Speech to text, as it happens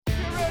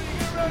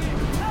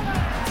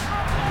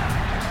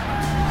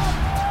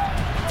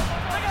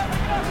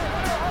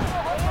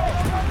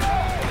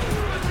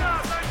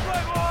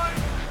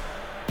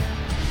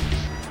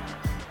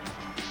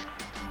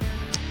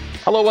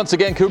Hello once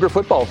again, Cougar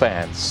football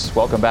fans.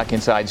 Welcome back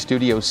inside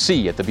Studio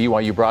C at the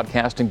BYU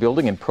Broadcasting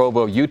Building in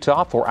Provo,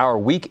 Utah for our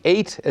Week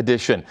 8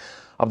 edition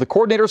of the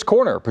Coordinator's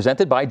Corner,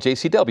 presented by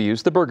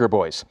JCW's The Burger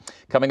Boys.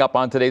 Coming up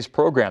on today's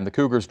program, the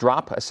Cougars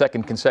drop a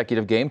second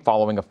consecutive game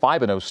following a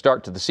 5-0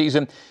 start to the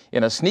season.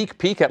 In a sneak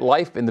peek at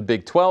life in the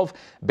Big 12,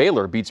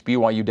 Baylor beats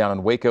BYU down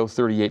in Waco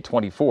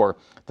 38-24,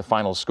 the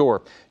final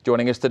score.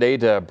 Joining us today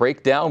to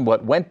break down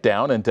what went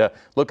down and to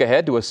look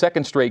ahead to a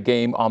second straight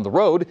game on the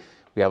road,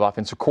 we have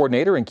offensive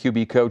coordinator and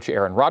QB coach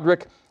Aaron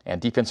Roderick and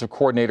defensive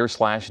coordinator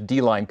 /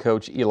 D-line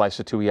coach Eli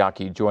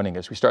Satuiaki joining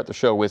us. We start the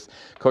show with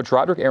Coach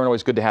Roderick. Aaron,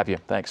 always good to have you.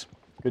 Thanks.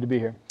 Good to be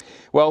here.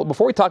 Well,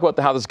 before we talk about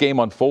how this game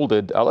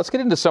unfolded, let's get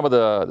into some of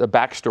the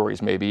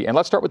backstories maybe, and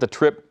let's start with the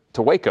trip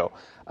to Waco.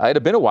 It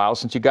had been a while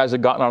since you guys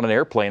had gotten on an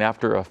airplane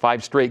after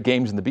 5 straight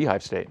games in the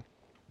Beehive State.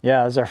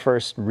 Yeah, it was our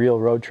first real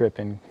road trip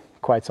in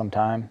quite some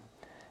time,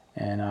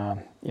 and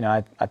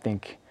I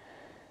think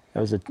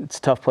it's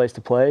a tough place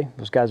to play.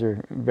 Those guys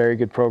are a very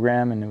good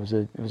program, and it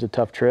was a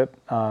tough trip.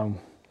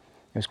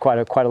 It was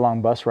quite a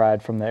long bus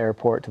ride from the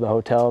airport to the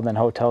hotel, then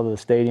hotel to the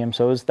stadium.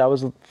 So that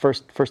was the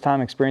first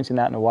time experiencing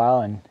that in a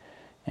while,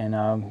 and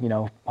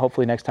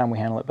hopefully next time we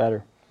handle it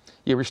better.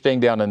 You were staying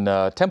down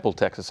in Temple,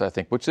 Texas, I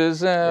think, which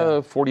is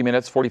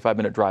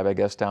 45-minute drive, I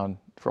guess, down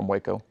from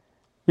Waco.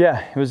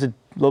 Yeah, it was a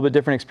little bit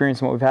different experience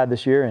than what we've had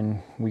this year,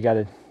 and we got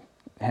to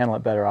handle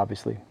it better,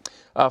 obviously.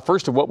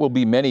 First of what will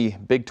be many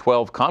Big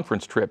 12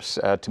 conference trips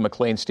to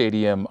McLean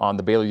Stadium on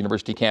the Baylor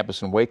University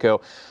campus in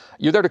Waco.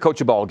 You're there to coach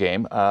a ball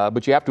game,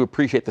 but you have to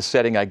appreciate the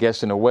setting, I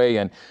guess, in a way.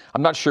 And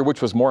I'm not sure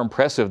which was more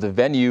impressive, the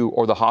venue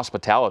or the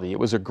hospitality. It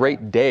was a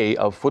great day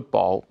of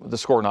football, the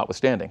score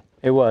notwithstanding.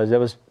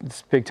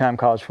 It's big-time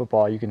college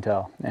football, you can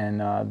tell. And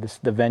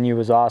the venue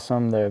was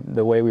awesome.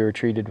 The way we were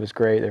treated was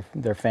great.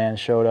 Their fans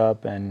showed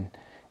up, and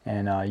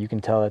you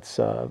can tell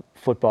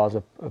football is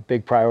a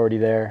big priority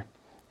there.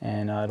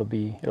 And it'll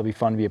be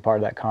fun to be a part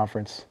of that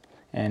conference.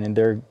 And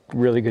they're a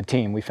really good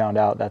team. We found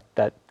out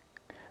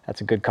that's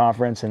a good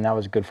conference, and that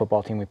was a good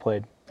football team we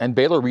played. And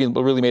Baylor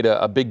really made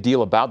a big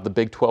deal about the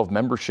Big 12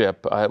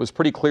 membership. It was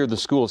pretty clear the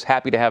school is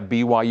happy to have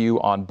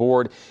BYU on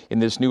board in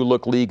this new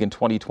look league in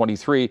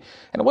 2023.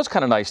 And it was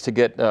kind of nice to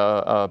get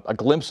a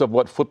glimpse of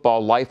what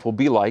football life will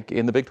be like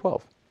in the Big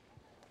 12.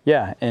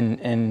 Yeah,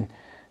 and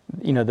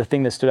the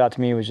thing that stood out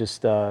to me was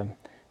just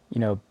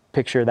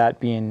picture that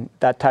being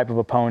that type of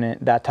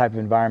opponent, that type of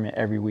environment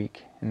every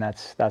week. And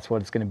that's what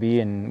it's going to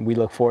be, and we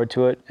look forward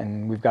to it,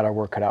 and we've got our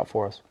work cut out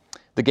for us.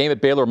 The game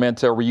at Baylor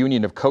meant a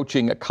reunion of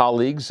coaching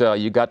colleagues.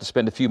 You got to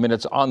spend a few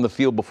minutes on the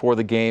field before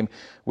the game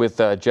with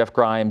Jeff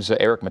Grimes,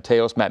 Eric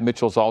Mateos. Matt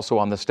Mitchell's also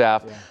on the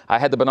staff. Yeah. I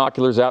had the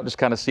binoculars out, just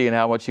kind of seeing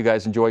how much you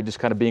guys enjoyed just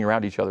kind of being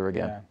around each other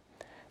again.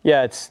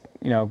 Yeah, it's,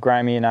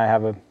 Grimey and I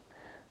have a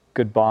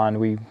good bond.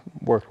 We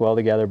worked well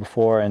together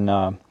before, and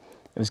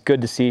it was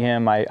good to see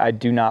him. I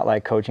do not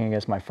like coaching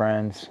against my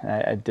friends.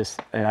 And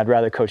I'd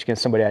rather coach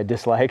against somebody I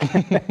dislike.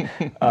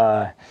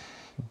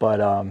 But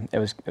it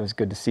was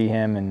good to see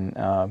him,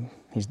 and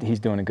he's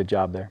doing a good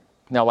job there.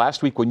 Now,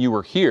 last week when you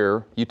were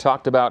here, you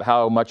talked about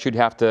how much you'd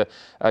have to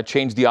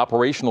change the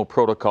operational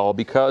protocol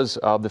because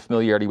of the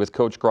familiarity with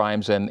Coach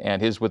Grimes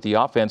and his with the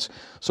offense.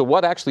 So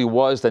what actually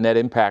was the net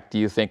impact, do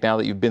you think, now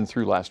that you've been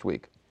through last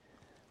week?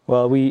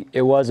 Well,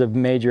 it was a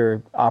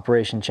major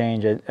operation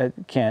change. I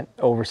can't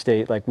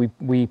overstate. Like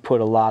we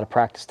put a lot of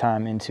practice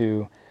time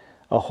into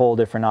a whole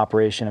different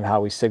operation of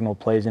how we signal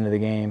plays into the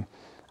game.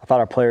 I thought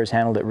our players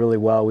handled it really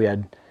well. We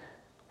had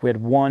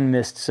one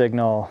missed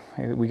signal.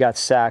 We got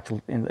sacked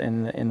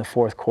in the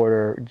fourth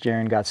quarter.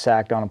 Jaren got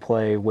sacked on a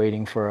play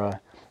waiting for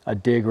a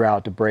dig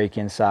route to break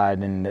inside,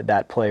 and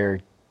that player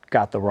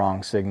got the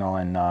wrong signal.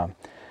 And that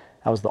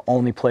was the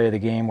only play of the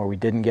game where we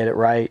didn't get it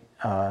right.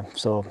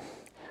 So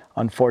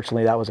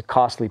unfortunately, that was a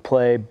costly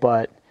play,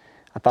 but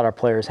I thought our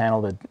players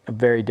handled a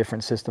very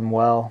different system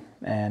well.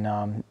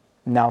 And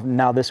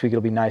now this week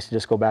it'll be nice to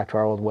just go back to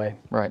our old way.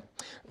 Right.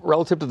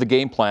 Relative to the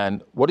game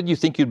plan, what did you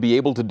think you'd be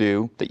able to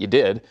do that you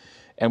did?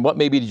 And what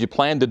maybe did you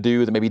plan to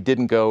do that maybe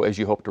didn't go as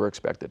you hoped or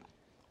expected?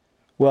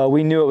 Well,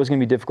 we knew it was going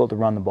to be difficult to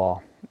run the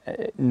ball.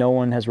 No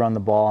one has run the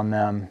ball on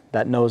them.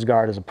 That nose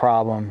guard is a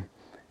problem.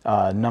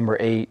 Number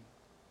 8,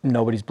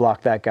 nobody's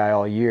blocked that guy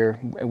all year.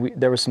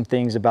 There were some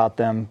things about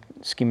them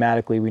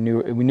schematically. We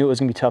knew it was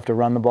going to be tough to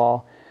run the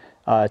ball.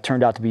 It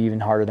turned out to be even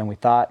harder than we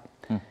thought.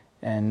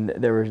 And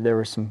there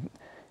were some,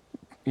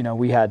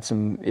 we had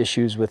some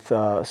issues with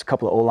a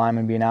couple of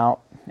O-linemen being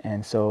out.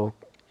 And so,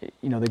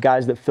 the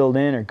guys that filled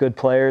in are good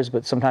players,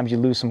 but sometimes you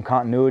lose some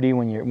continuity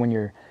when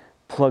you're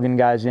plugging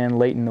guys in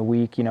late in the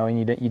week, and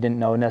you didn't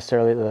know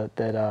necessarily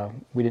that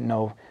we didn't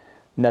know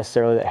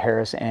necessarily that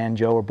Harris and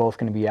Joe were both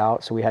going to be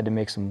out, so we had to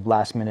make some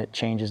last-minute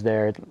changes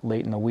there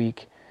late in the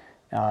week.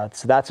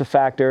 So that's a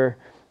factor,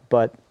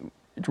 but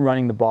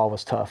running the ball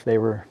was tough. They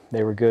were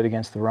good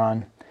against the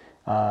run.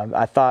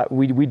 I thought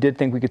we did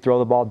think we could throw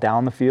the ball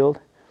down the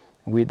field,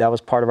 That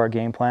was part of our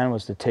game plan,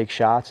 was to take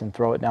shots and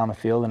throw it down the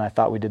field, and I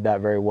thought we did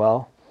that very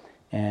well.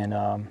 And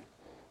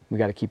we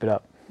got to keep it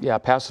up. Yeah,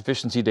 pass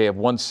efficiency day of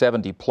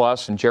 170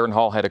 plus, and Jaron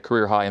Hall had a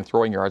career high in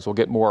throwing yards. We'll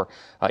get more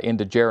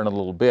into Jaron in a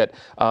little bit.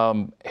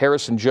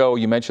 Harris and Joe,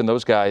 you mentioned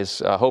those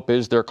guys. Hope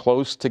is they're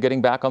close to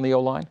getting back on the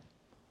O-line?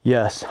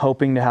 Yes,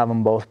 hoping to have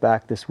them both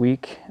back this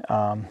week.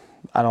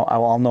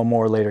 I'll know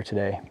more later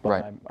today, but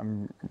right.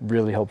 I'm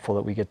really hopeful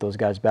that we get those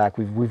guys back.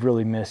 We've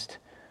really missed.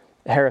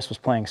 Harris was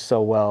playing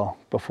so well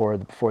before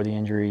the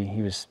injury.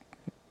 He was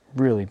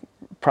really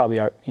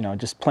probably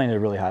just playing at a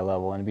really high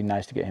level, and it'd be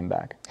nice to get him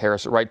back.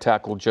 Harris at right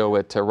tackle, Joe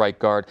at right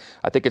guard.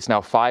 I think it's now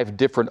 5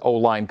 different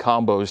O-line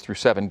combos through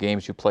 7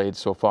 games you played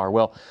so far.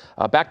 Well,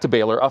 back to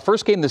Baylor.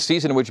 First game this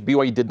season in which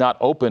BYU did not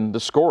open the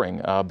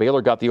scoring.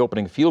 Baylor got the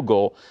opening field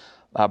goal,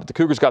 but the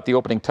Cougars got the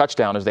opening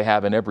touchdown, as they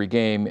have in every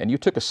game, and you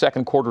took a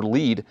second quarter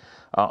lead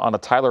on a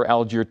Tyler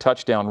Algier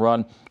touchdown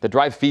run. The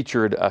drive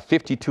featured a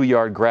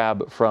 52-yard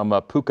grab from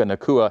Puka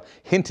Nacua,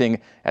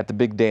 hinting at the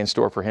big day in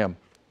store for him.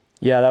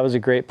 Yeah, that was a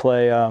great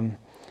play.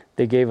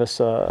 They gave us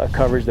a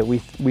coverage that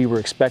we were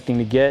expecting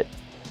to get.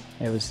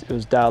 It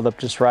was dialed up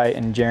just right,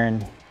 and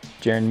Jaron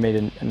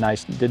did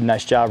a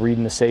nice job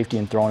reading the safety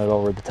and throwing it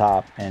over the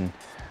top. And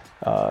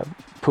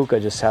Puka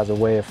just has a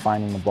way of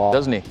finding the ball.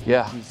 Doesn't he?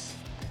 Yeah.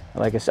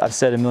 Like I've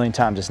said a million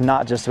times, it's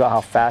not just about how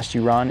fast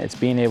you run. It's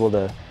being able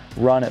to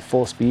run at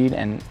full speed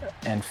and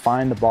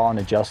find the ball and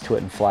adjust to it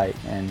in flight.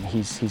 And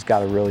he's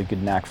got a really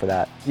good knack for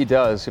that. He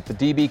does. If the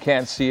DB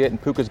can't see it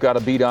and Puka's got a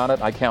beat on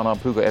it, I count on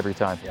Puka every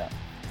time. Yeah.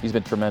 He's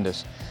been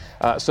tremendous.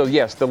 So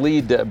yes, the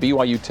lead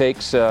BYU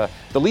takes. The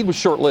lead was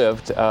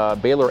short-lived.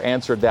 Baylor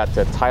answered that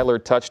Tyler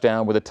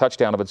touchdown with a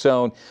touchdown of its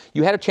own.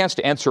 You had a chance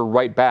to answer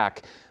right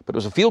back, but it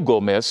was a field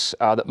goal miss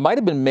that might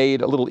have been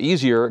made a little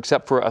easier,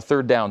 except for a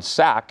third down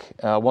sack,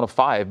 one of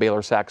 5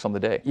 Baylor sacks on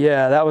the day.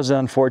 Yeah, that was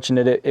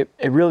unfortunate.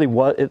 It really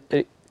was.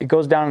 It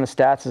goes down in the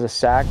stats as a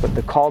sack, but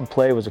the called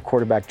play was a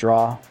quarterback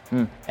draw.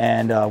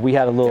 And we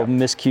had a little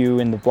miscue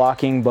in the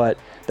blocking, but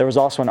there was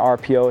also an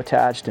RPO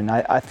attached, and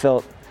I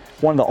felt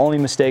one of the only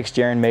mistakes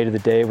Jaron made of the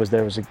day was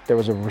there was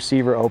a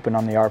receiver open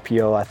on the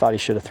RPO. I thought he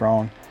should have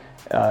thrown.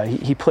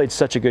 He played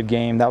such a good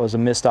game. That was a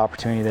missed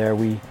opportunity there.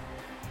 We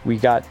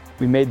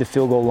made the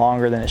field goal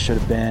longer than it should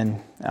have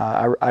been.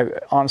 I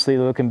honestly,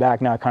 looking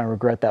back now, I kind of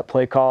regret that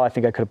play call. I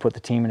think I could have put the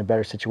team in a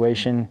better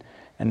situation,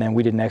 and then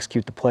we didn't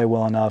execute the play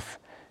well enough.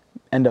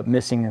 End up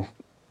missing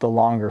the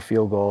longer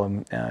field goal,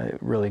 and it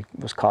really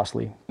was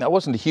costly. Now, it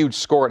wasn't a huge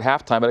score at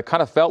halftime, but it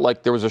kind of felt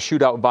like there was a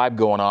shootout vibe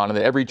going on, and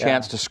that every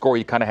chance to score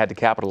you kind of had to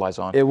capitalize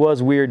on. It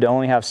was weird to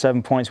only have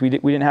 7 points. We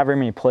didn't have very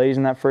many plays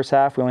in that first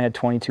half. We only had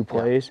 22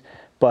 plays.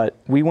 But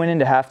we went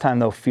into halftime,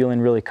 though, feeling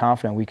really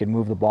confident we could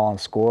move the ball and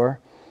score.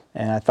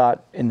 And I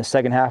thought in the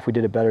second half we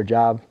did a better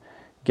job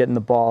getting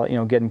the ball,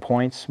 getting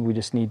points. We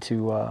just need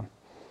to,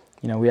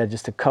 we had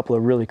just a couple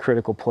of really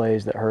critical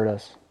plays that hurt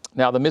us.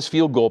 Now, the missed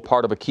field goal,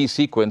 part of a key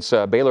sequence.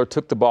 Baylor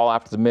took the ball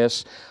after the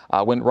miss,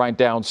 went right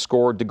down,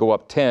 scored to go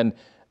up 10.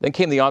 Then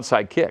came the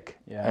onside kick.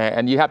 Yeah.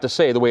 And you have to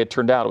say, the way it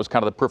turned out, it was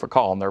kind of the perfect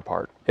call on their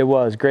part. It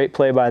was. Great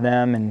play by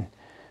them. And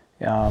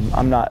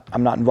I'm not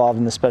involved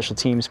in the special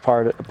teams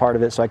part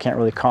of it, so I can't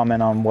really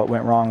comment on what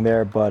went wrong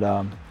there.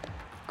 But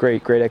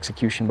great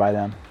execution by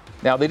them.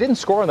 Now, they didn't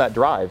score on that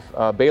drive,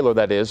 Baylor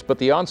that is, but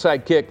the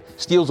onside kick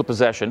steals a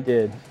possession.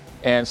 Did.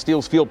 And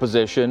steals field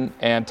position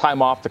and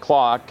time off the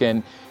clock,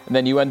 and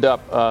then you end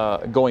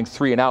up going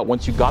 3 and out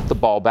once you got the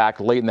ball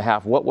back late in the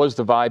half. What was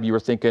the vibe you were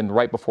thinking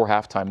right before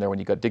halftime there when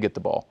you did get the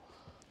ball?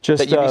 Just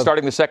that you'd be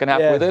starting the second half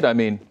with it? I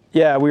mean,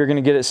 yeah, we were going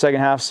to get it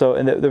second half,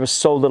 and there was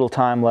so little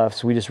time left,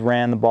 so we just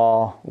ran the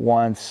ball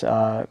once,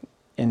 and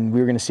we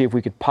were going to see if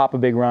we could pop a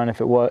big run.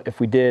 If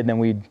we did, then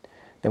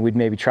we'd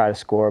maybe try to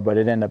score, but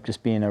it ended up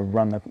just being a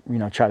run,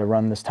 try to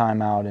run this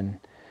time out,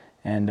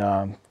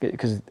 and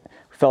because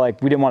felt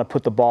like we didn't want to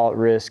put the ball at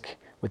risk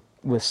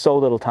with so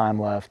little time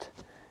left.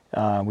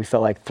 We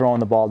felt like throwing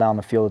the ball down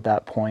the field at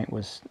that point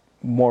was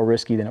more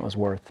risky than it was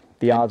worth.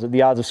 The odds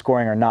of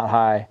scoring are not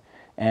high,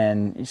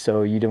 and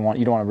so you don't want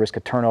to risk a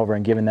turnover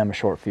and giving them a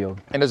short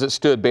field. And as it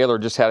stood, Baylor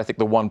just had, I think,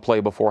 the one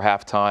play before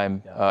halftime.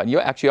 And you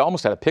actually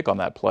almost had a pick on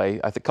that play.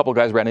 I think a couple of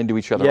guys ran into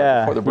each other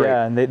before the break.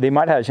 Yeah, and they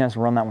might have had a chance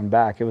to run that one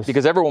back. It was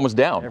because everyone was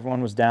down.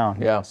 Everyone was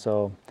down. Yeah.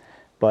 So,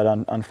 but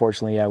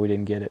unfortunately, we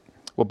didn't get it.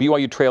 Well,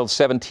 BYU trailed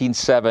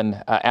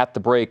 17-7 at the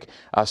break.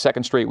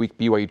 Second straight week,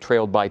 BYU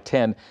trailed by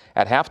 10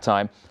 at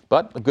halftime.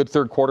 But a good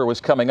third quarter was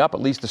coming up,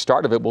 at least the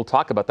start of it. We'll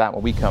talk about that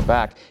when we come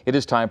back. It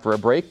is time for a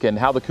break, and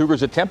how the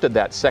Cougars attempted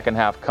that second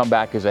half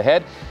comeback is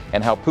ahead,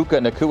 and how Puka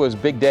Nacua's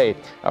big day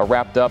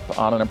wrapped up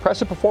on an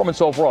impressive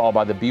performance overall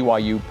by the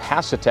BYU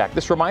pass attack.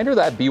 This reminder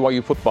that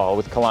BYU football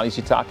with Kalani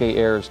Sitake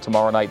airs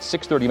tomorrow night,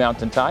 6:30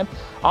 Mountain Time,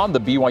 on the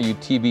BYU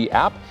TV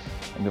app.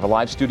 And we have a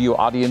live studio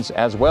audience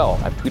as well.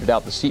 I've tweeted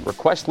out the seat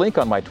request link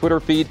on my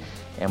Twitter feed,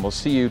 and we'll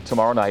see you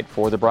tomorrow night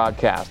for the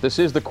broadcast. This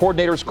is the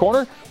Coordinator's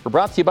Corner. We're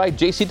brought to you by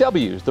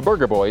JCW's, the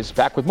Burger Boys.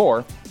 Back with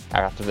more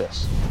after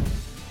this.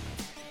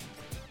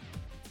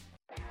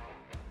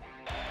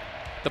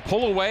 The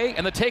pull away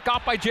and the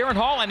takeoff by Jaren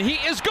Hall, and he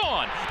is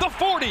gone. The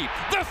 40,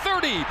 the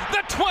 30,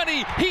 the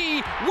 20.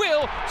 He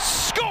will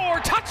score.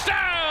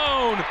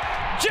 Touchdown!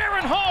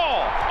 Jaren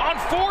Hall on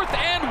 4th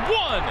and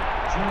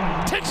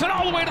 1. Takes it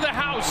all the way to the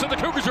house, and the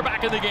Cougars are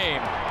back in the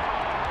game.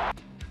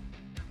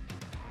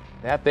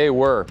 That they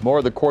were. More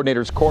of the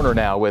Coordinator's Corner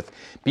now with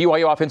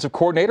BYU offensive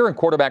coordinator and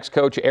quarterbacks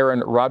coach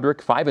Aaron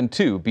Roderick.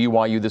 5-2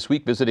 BYU this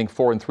week, visiting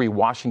 4-3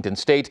 Washington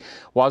State.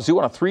 Wazoo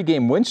on a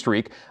 3-game win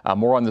streak.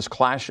 More on this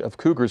clash of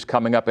Cougars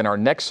coming up in our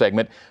next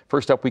segment.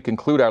 First up, we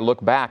conclude our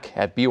look back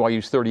at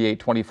BYU's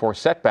 38-24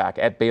 setback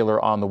at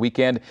Baylor on the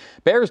weekend.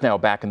 Bears now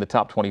back in the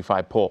top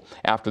 25 poll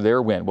after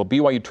their win. Well,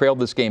 BYU trailed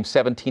this game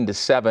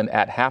 17-7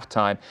 at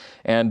halftime.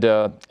 And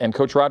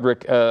Coach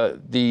Roderick,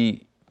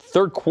 the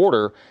third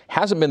quarter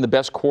hasn't been the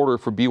best quarter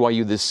for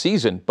BYU this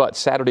season, but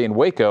Saturday in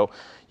Waco,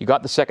 you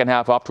got the second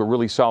half off to a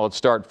really solid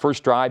start.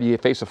 First drive, you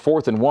face a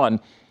 4th and 1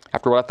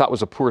 after what I thought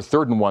was a poor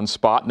 3rd and 1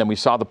 spot, and then we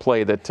saw the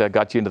play that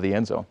got you into the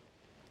end zone.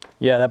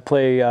 Yeah, that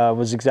play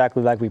was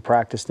exactly like we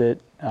practiced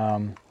it.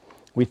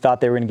 We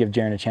thought they were going to give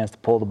Jaren a chance to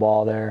pull the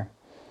ball there,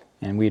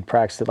 and we had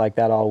practiced it like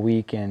that all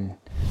week, and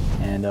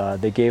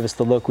they gave us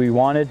the look we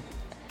wanted,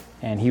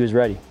 and he was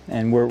ready.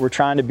 And we're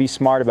trying to be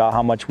smart about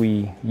how much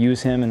we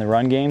use him in the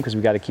run game because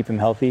we got to keep him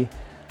healthy.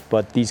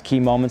 But these key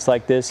moments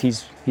like this,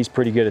 he's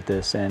pretty good at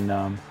this. And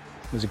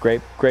it was a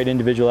great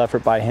individual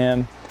effort by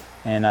him.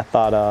 And I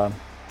thought,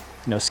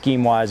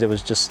 scheme-wise, it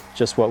was just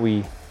what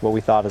we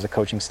thought as a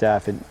coaching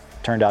staff. It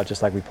turned out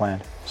just like we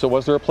planned. So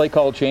was there a play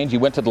call change? You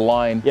went to the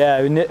line.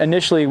 Yeah,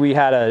 initially we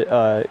had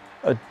a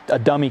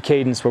dummy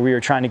cadence where we were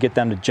trying to get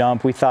them to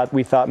jump. We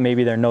thought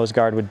maybe their nose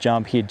guard would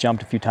jump. He had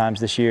jumped a few times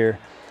this year.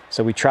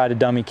 So we tried a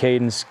dummy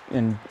cadence,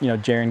 and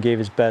Jaren gave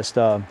his best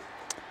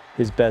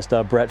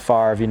Brett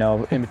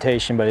Favre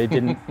imitation, but it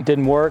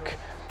didn't work.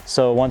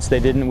 So once they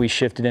didn't, we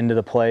shifted into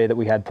the play that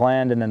we had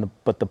planned, and then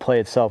but the play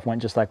itself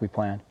went just like we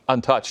planned.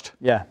 Untouched.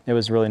 Yeah, it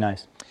was really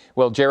nice.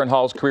 Well, Jaren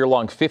Hall's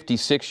career-long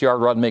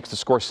 56-yard run makes the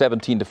score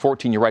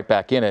 17-14. You're right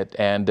back in it,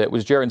 and it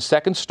was Jaren's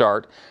second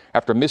start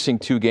after missing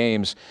 2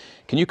 games.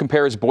 Can you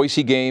compare his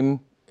Boise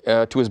game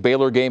to his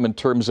Baylor game in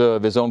terms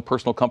of his own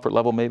personal comfort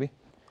level, maybe?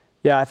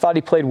 Yeah, I thought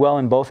he played well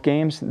in both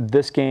games.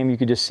 This game, you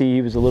could just see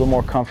he was a little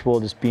more comfortable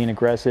just being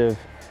aggressive.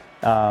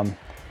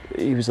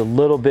 He was a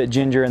little bit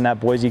ginger in that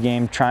Boise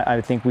game. I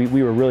think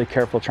we were really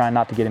careful trying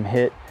not to get him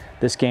hit.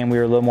 This game, we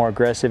were a little more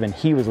aggressive, and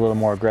he was a little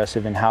more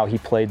aggressive in how he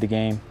played the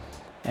game.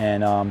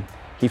 And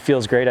he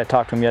feels great. I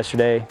talked to him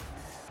yesterday,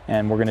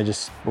 and we're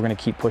gonna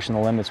keep pushing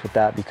the limits with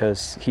that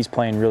because he's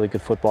playing really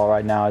good football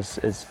right now.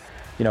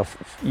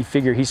 You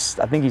figure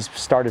I think he's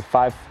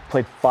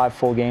played 5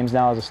 full games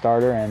now as a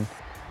starter, and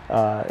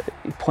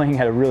playing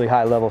at a really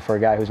high level for a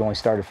guy who's only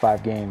started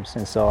 5 games.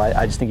 And so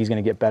I just think he's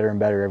going to get better and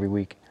better every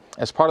week.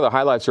 As part of the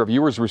highlights our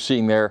viewers were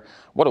seeing there,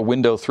 what a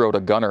window throw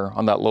to Gunner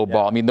on that low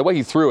ball. I mean, the way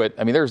he threw it,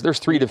 there's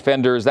 3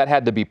 defenders. That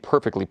had to be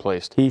perfectly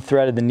placed. He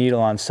threaded the needle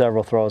on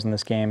several throws in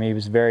this game. He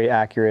was very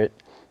accurate.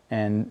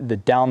 And the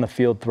down the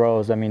field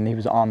throws, he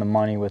was on the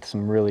money with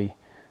some really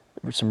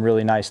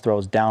nice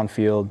throws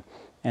downfield.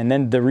 And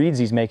then the reads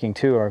he's making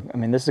too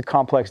this is a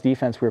complex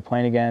defense we were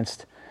playing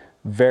against.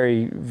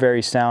 Very,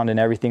 very sound in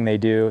everything they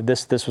do.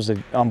 This was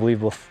an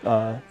unbelievable.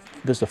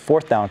 This is a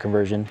 4th down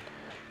conversion.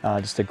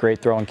 Just a great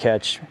throw and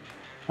catch.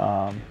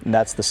 And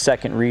that's the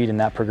second read in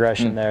that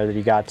progression there that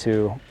he got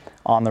to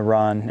on the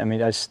run.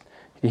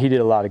 He did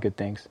a lot of good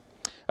things.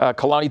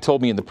 Kalani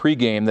told me in the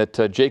pregame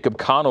that Jacob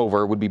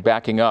Conover would be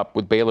backing up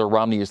with Baylor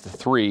Romney as the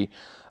 3.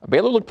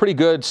 Baylor looked pretty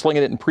good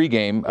slinging it in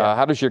pregame. Yeah.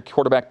 How does your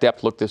quarterback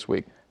depth look this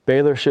week?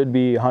 Baylor should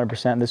be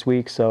 100% this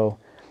week. So,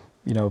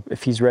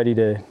 if he's ready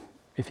to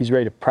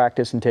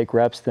practice and take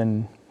reps,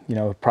 then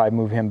probably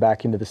move him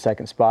back into the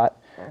 2nd spot.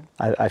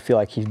 I feel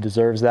like he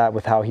deserves that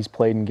with how he's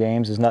played in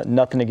games. There's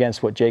nothing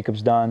against what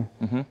Jacob's done,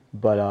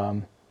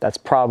 but that's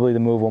probably the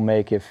move we'll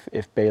make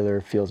if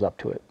Baylor feels up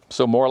to it.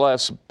 So more or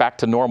less back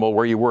to normal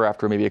where you were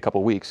after maybe a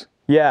couple weeks.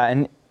 Yeah,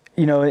 and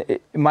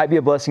it might be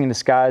a blessing in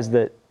disguise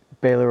that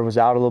Baylor was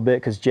out a little bit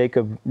because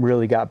Jacob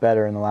really got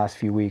better in the last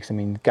few weeks.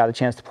 Got a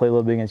chance to play a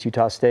little bit against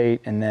Utah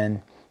State, and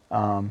then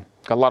got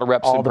a lot of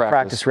reps all in the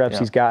practice reps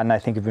he's gotten, I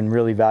think, have been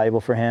really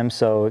valuable for him.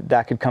 So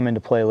that could come into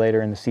play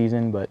later in the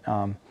season. But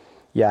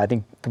I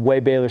think the way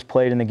Baylor's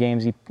played in the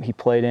games he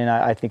played in,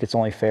 I think it's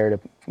only fair to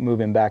move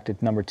him back to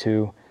number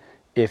 2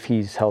 if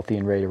he's healthy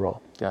and ready to roll.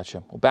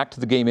 Gotcha. Well, back to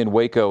the game in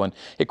Waco, and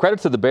credit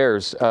to the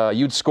Bears.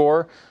 You'd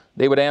score,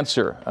 they would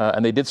answer,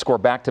 and they did score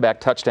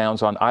back-to-back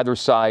touchdowns on either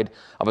side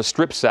of a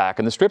strip sack.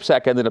 And the strip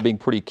sack ended up being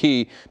pretty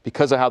key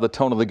because of how the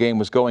tone of the game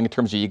was going in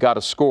terms of you got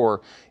to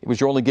score. It was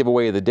your only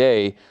giveaway of the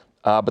day.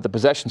 But the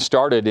possession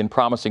started in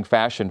promising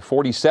fashion,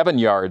 47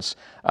 yards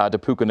to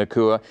Puka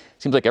Nacua.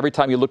 Seems like every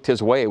time you looked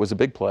his way, it was a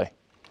big play.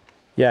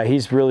 Yeah,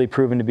 he's really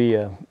proven to be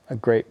a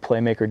great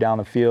playmaker down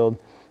the field.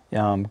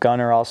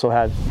 Gunner also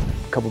had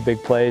a couple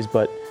big plays,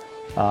 but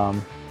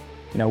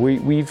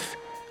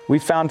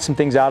we've found some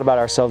things out about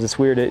ourselves. It's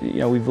weird.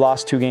 We've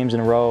lost 2 games in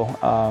a row.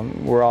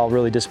 We're all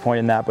really disappointed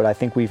in that, but I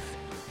think we've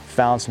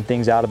found some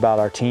things out about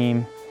our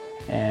team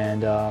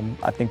And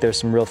I think there's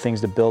some real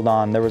things to build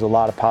on. There was a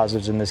lot of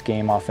positives in this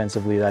game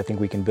offensively that I think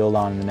we can build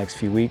on in the next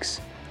few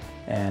weeks.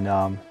 And,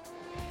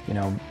 you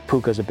know,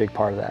 Puka's a big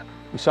part of that.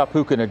 We saw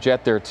Puka in a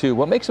jet there too.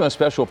 What makes him a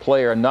special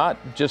player, not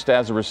just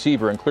as a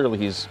receiver, and clearly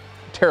he's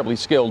terribly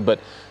skilled, but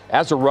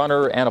as a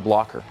runner and a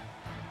blocker?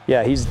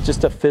 Yeah, he's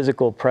just a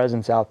physical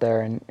presence out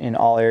there in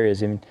all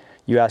areas. I mean,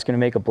 you ask him to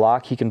make a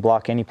block, he can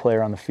block any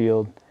player on the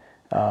field.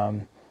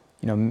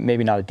 You know,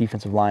 maybe not a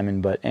defensive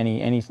lineman, but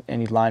any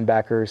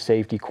linebacker,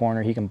 safety,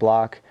 corner, he can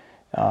block.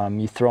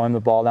 You throw him the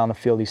ball down the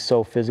field, he's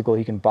so physical,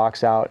 he can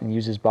box out and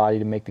use his body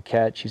to make the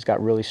catch. He's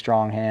got really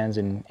strong hands,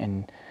 and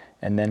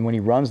then when he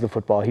runs the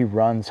football, he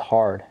runs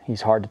hard.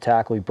 He's hard to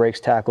tackle, he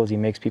breaks tackles, he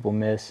makes people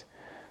miss.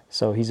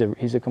 So he's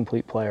a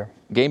complete player.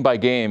 Game by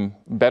game,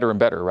 better and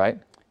better, right?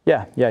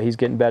 Yeah, he's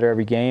getting better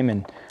every game,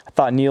 and I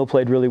thought Neil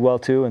played really well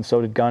too, and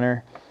so did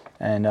Gunner.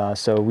 And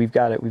so we've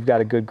got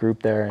a good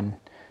group there, and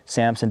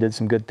Samson did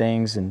some good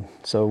things, and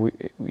so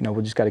we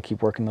just got to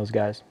keep working those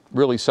guys.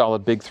 Really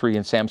solid big three,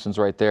 and Samson's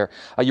right there.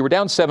 You were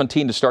down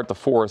 17 to start the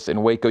fourth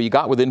in Waco. You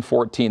got within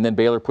 14, then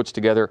Baylor puts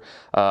together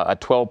a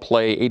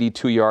 12-play,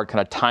 82-yard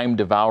kind of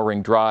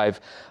time-devouring drive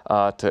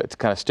to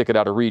kind of stick it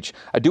out of reach.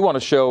 I do want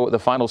to show the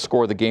final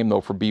score of the game, though,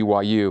 for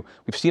BYU.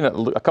 We've seen it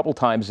a couple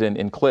times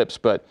in clips,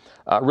 but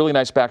really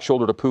nice back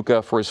shoulder to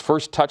Puka for his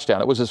first touchdown.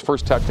 It was his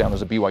first touchdown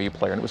as a BYU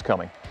player, and it was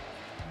coming.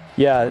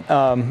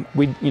 Yeah,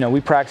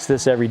 we practice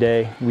this every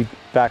day.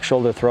 Back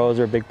shoulder throws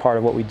are a big part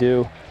of what we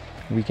do.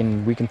 We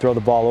can throw the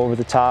ball over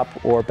the top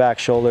or back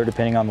shoulder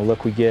depending on the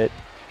look we get.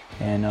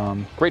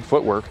 And great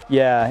footwork.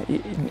 Yeah,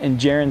 and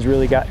Jaren's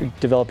really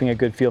developing a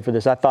good feel for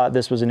this. I thought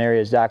this was an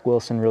area Zach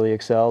Wilson really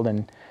excelled,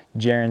 and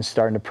Jaren's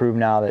starting to prove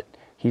now that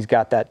he's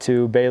got that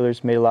too.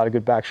 Baylor's made a lot of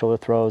good back shoulder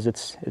throws.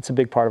 It's a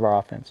big part of our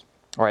offense.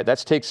 All right, that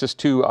takes us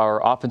to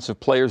our offensive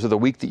players of the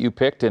week that you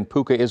picked, and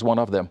Puka is one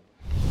of them.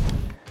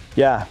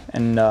 Yeah,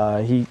 and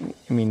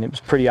it was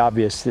pretty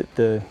obvious that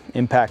the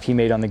impact he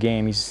made on the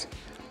game.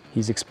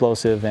 He's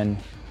explosive, and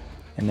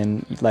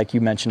then like you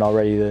mentioned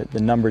already,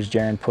 the numbers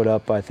Jaren put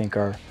up, I think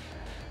are,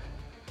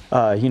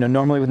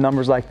 normally with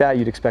numbers like that,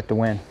 you'd expect to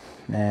win.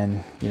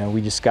 And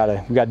we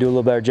gotta do a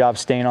little better job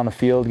staying on the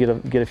field,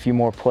 get a few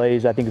more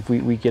plays. I think if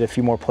we get a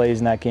few more plays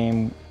in that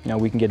game,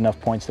 we can get enough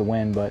points to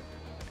win. But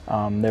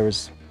there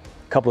was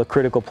a couple of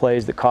critical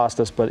plays that cost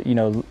us. But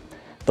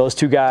those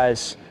two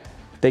guys,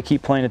 they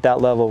keep playing at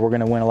that level, we're going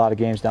to win a lot of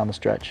games down the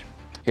stretch.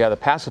 Yeah, the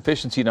pass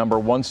efficiency number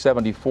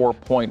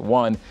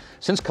 174.1.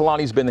 Since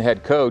Kalani's been the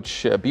head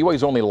coach,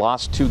 BYU's only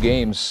lost 2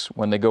 games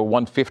when they go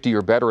 150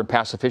 or better in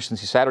pass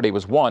efficiency. Saturday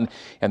was one,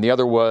 and the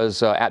other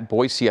was at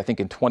Boise, I think,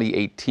 in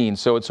 2018.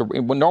 So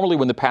normally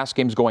when the pass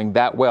game's going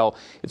that well,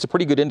 it's a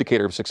pretty good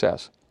indicator of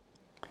success.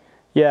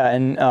 Yeah,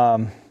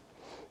 and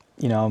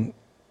it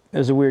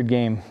was a weird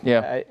game.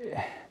 Yeah.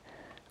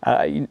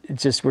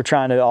 It's just we're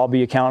trying to all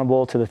be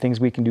accountable to the things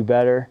we can do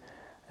better.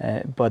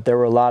 But there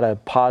were a lot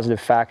of positive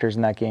factors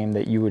in that game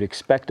that you would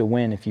expect to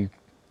win if you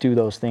do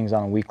those things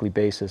on a weekly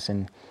basis.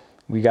 And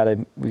we got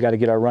to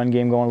get our run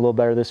game going a little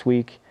better this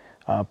week.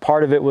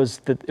 Part of it was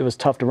that it was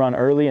tough to run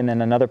early, and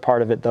then another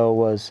part of it though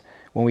was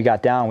when we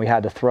got down, we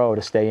had to throw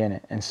to stay in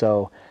it. And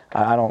so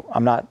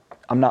I'm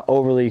not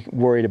overly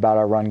worried about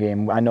our run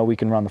game. I know we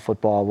can run the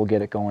football. We'll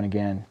get it going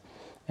again.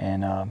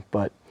 And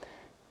but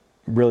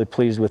really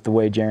pleased with the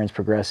way Jaren's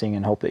progressing,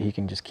 and hope that he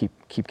can just keep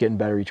getting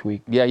better each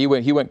week. Yeah, he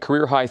went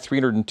career high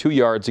 302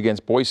 yards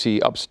against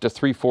Boise, up to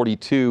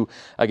 342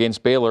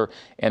 against Baylor.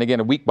 And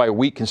again, week by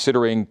week,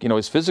 considering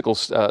his physical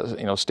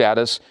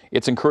status,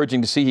 it's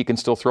encouraging to see he can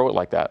still throw it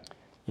like that.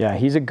 Yeah,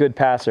 he's a good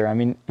passer. I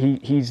mean,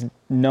 he's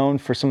known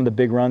for some of the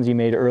big runs he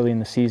made early in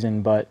the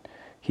season, but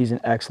he's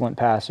an excellent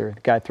passer.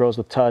 The guy throws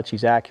with touch,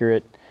 he's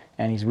accurate,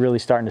 and he's really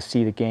starting to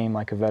see the game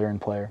like a veteran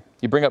player.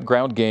 You bring up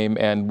ground game,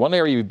 and one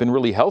area you've been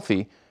really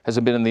healthy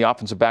hasn't been in the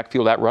offensive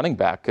backfield at running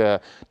back.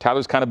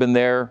 Tyler's kind of been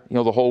there,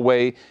 the whole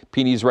way.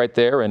 Peeney's right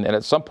there, and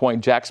at some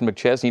point, Jackson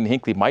McChesney and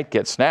Hinckley might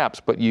get snaps,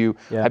 but you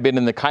have been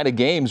in the kind of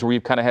games where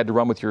you've kind of had to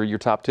run with your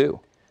top 2.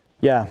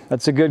 Yeah,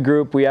 that's a good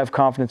group. We have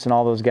confidence in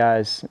all those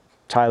guys.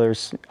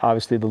 Tyler's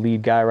obviously the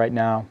lead guy right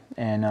now,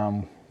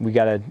 and we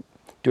got to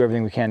do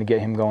everything we can to get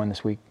him going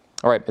this week.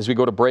 All right, as we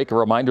go to break, a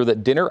reminder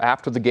that dinner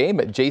after the game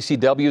at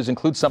JCW's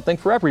includes something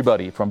for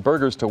everybody, from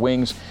burgers to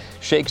wings,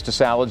 shakes to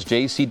salads.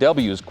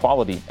 JCW's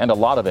quality, and a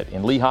lot of it,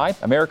 in Lehigh,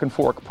 American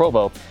Fork,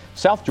 Provo,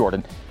 South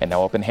Jordan, and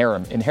now up in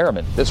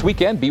Harriman. This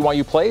weekend,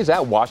 BYU plays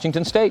at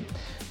Washington State.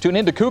 Tune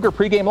in to Cougar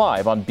pregame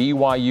live on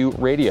BYU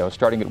Radio,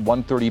 starting at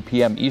 1:30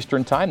 p.m.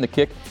 Eastern Time. The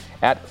kick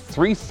at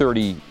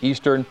 3:30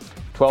 Eastern,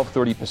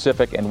 12:30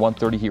 Pacific, and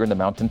 1:30 here in the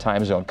Mountain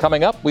Time Zone.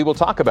 Coming up, we will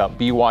talk about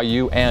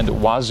BYU and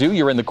Wazoo.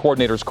 You're in the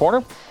Coordinator's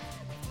Corner.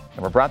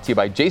 And we're brought to you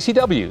by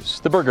JCW's,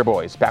 the Burger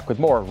Boys. Back with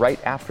more right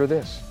after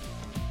this.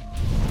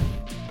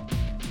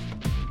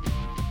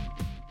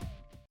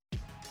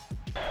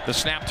 The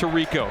snap to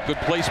Rico. Good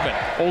placement.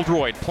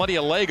 Oldroyd, plenty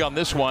of leg on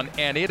this one,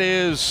 and it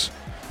is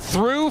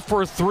through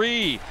for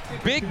 3.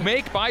 Big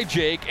make by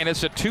Jake, and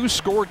it's a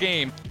 2-score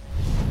game.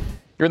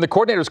 You're in the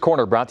Coordinator's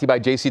Corner, brought to you by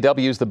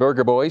JCW's The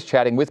Burger Boys,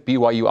 chatting with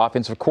BYU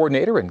offensive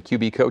coordinator and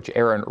QB coach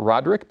Aaron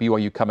Roderick.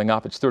 BYU coming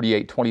off its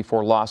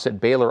 38-24 loss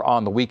at Baylor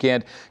on the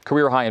weekend.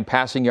 Career high in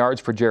passing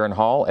yards for Jaren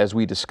Hall, as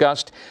we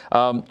discussed.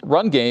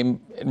 Run game,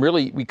 and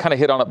really, we kind of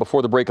hit on it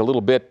before the break a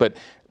little bit, but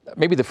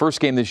maybe the first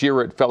game this year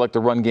where it felt like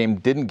the run game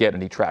didn't get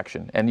any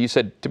traction. And you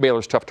said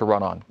Baylor's tough to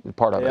run on,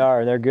 part of it. They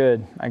are. They're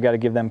good. I got to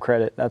give them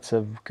credit. That's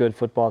a good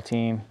football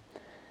team.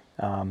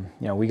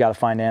 We got to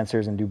find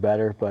answers and do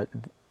better, but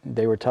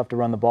they were tough to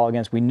run the ball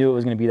against. We knew it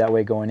was going to be that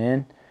way going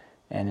in,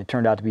 and it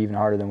turned out to be even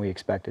harder than we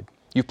expected.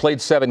 You've played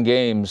 7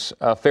 games.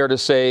 Fair to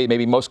say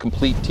maybe most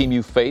complete team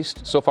you've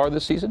faced so far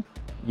this season?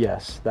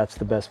 Yes, that's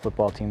the best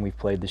football team we've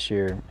played this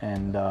year,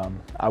 and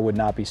I would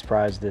not be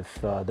surprised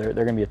if they're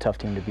going to be a tough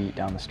team to beat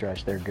down the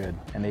stretch. They're good,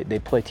 and they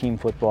play team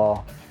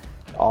football.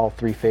 All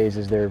 3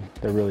 phases, they're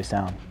really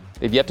sound.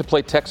 They've yet to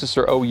play Texas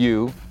or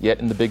OU yet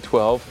in the Big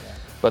 12,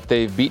 but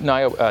they've beaten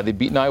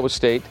Iowa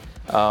State.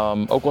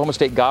 Oklahoma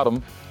State got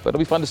them, but it'll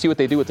be fun to see what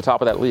they do at the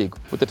top of that league.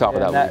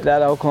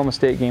 That Oklahoma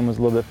State game was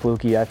a little bit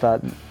fluky. I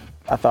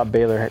thought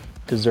Baylor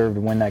deserved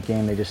to win that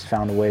game. They just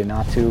found a way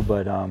not to,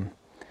 but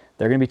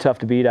they're going to be tough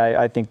to beat.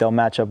 I think they'll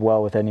match up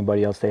well with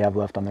anybody else they have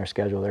left on their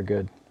schedule. They're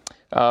good.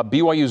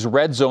 BYU's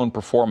red zone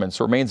performance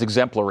remains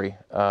exemplary.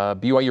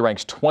 BYU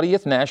ranks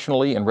 20th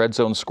nationally in red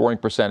zone scoring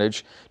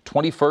percentage,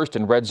 21st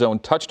in red zone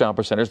touchdown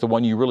percentage, the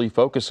one you really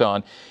focus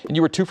on. And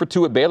you were 2 for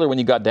 2 at Baylor when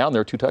you got down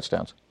there, 2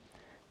 touchdowns.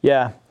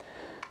 Yeah,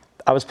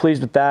 I was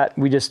pleased with that.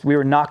 We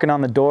were knocking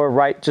on the door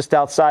right just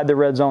outside the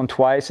red zone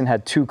twice and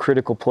had 2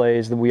 critical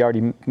plays that we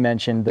already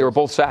mentioned. They were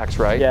both sacks,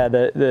 right? Yeah,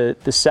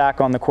 the sack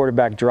on the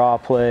quarterback draw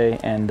play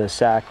and the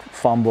sack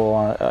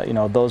fumble.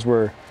 Those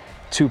were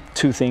two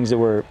things that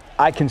were,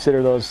 I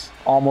consider those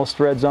almost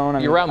red zone.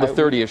 You're around the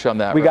 30-ish on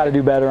that. We got to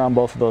do better on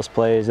both of those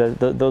plays.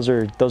 Those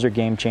are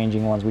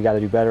game-changing ones we got to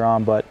do better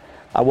on. But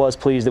I was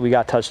pleased that we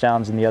got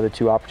touchdowns in the other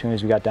 2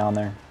 opportunities we got down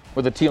there.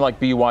 With a team like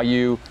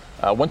BYU,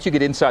 once you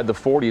get inside the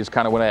 40 is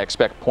kind of when I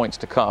expect points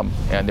to come,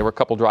 and there were a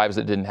couple drives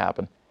that didn't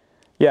happen.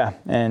 Yeah,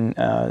 and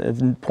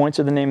points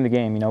are the name of the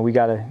game. We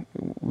got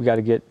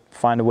to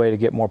find a way to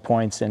get more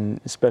points, and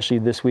especially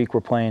this week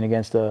we're playing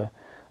against a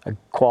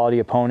quality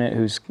opponent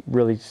who's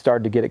really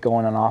started to get it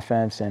going on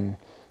offense, and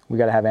we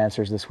got to have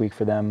answers this week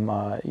for them.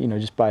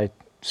 Just by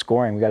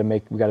scoring, we got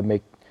to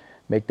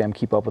make them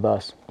keep up with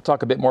us. We'll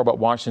talk a bit more about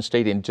Washington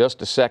State in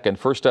just a second.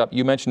 First up,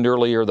 you mentioned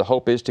earlier the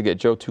hope is to get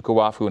Joe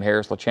Tukuafu and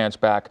Harris LaChance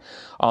back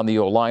on the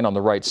O-line on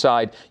the right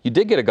side. You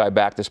did get a guy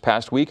back this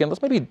past week, and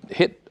let's maybe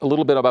hit a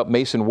little bit about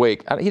Mason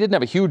Wake. He didn't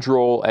have a huge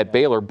role at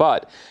Baylor,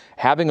 but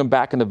having him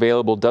back and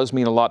available does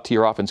mean a lot to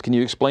your offense. Can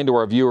you explain to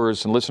our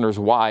viewers and listeners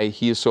why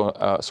he is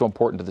so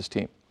important to this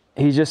team?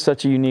 He's just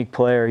such a unique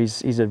player.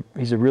 He's a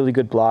really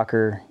good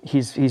blocker.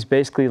 He's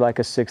basically like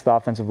a 6th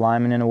offensive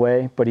lineman in a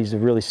way, but he's a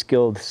really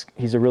skilled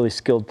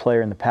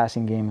player in the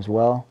passing game as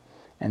well.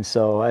 And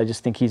so I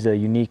just think he's a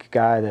unique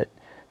guy that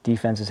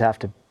defenses have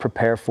to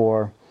prepare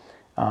for.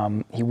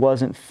 He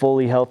wasn't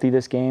fully healthy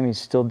this game.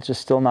 He's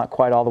still not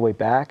quite all the way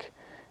back,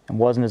 and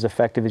wasn't as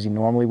effective as he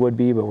normally would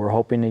be. But we're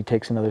hoping he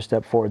takes another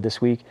step forward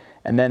this week.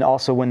 And then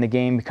also when the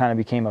game kind of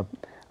became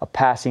a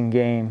passing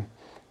game,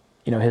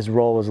 his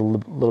role was a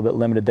little bit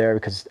limited there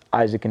because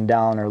Isaac and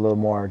Dallin are a little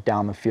more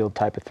down the field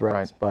type of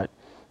threats. Right.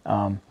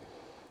 But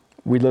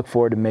we look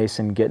forward to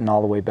Mason getting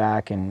all the way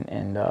back,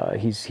 and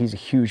he's a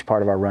huge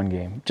part of our run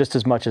game, just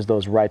as much as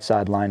those right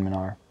side linemen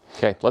are.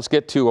 Okay, let's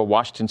get to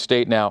Washington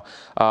State now.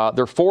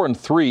 They're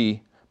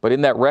 4-3, but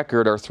in that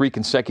record are 3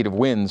 consecutive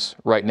wins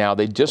right now.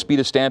 They just beat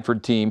a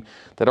Stanford team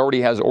that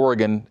already has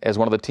Oregon as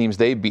one of the teams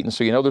they've beaten.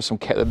 So there's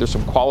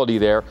some quality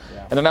there,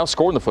 yeah. And they're now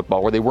scoring the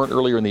football where they weren't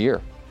earlier in the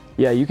year.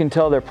 Yeah, you can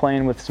tell they're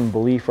playing with some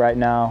belief right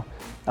now.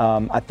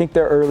 I think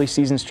their early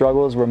season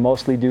struggles were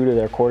mostly due to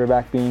their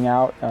quarterback being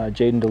out,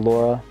 Jaden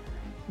DeLora.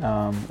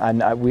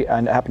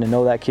 I happen to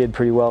know that kid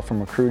pretty well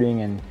from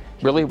recruiting. And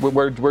really,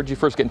 where'd you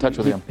first get in touch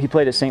with him? He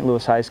played at St.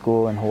 Louis High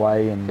School in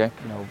Hawaii, and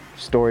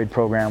storied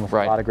program with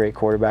a lot of great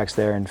quarterbacks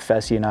there. And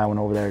Fessy and I went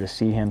over there to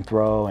see him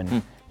throw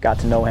and got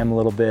to know him a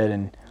little bit.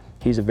 And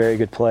he's a very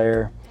good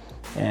player.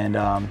 And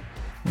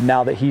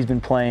now that he's been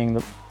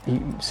playing.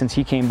 Since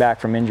he came back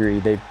from injury,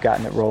 they've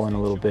gotten it rolling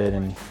a little bit,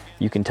 and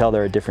you can tell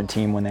they're a different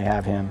team when they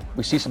have him.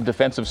 We see some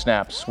defensive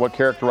snaps. What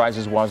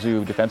characterizes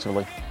Wazoo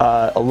defensively?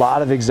 A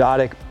lot of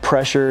exotic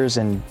pressures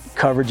and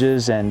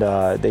coverages, and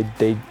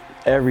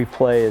every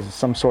play is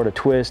some sort of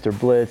twist or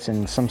blitz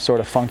and some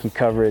sort of funky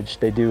coverage.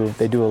 They do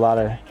a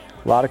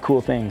lot of cool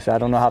things. I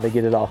don't know how they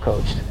get it all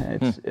coached.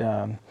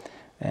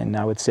 And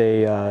I would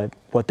say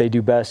what they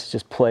do best is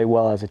just play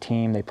well as a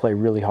team. They play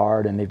really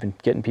hard, and they've been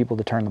getting people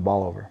to turn the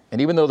ball over.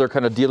 And even though they're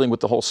kind of dealing with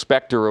the whole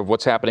specter of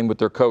what's happening with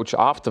their coach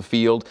off the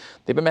field,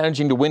 they've been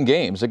managing to win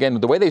games. Again,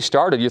 the way they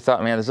started, you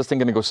thought, man, is this thing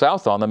going to go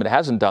south on them? It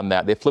hasn't done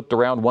that. They flipped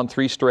around, won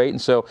 3 straight,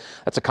 and so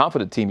that's a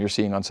confident team you're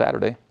seeing on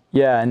Saturday.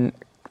 Yeah, and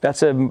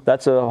that's a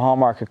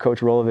hallmark of Coach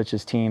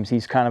Rolovich's teams.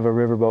 He's kind of a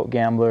riverboat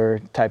gambler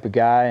type of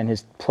guy, and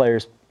his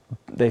players,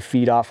 they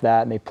feed off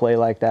that, and they play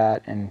like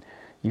that, and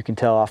you can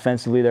tell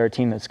offensively they're a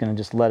team that's going to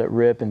just let it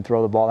rip and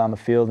throw the ball down the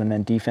field, and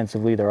then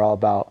defensively they're all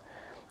about,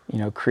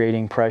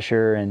 creating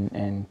pressure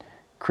and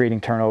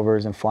creating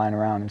turnovers and flying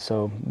around. And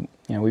so,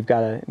 we've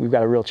got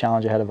a real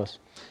challenge ahead of us.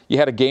 You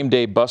had a game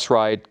day bus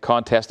ride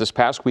contest this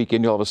past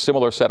weekend. You'll have a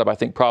similar setup, I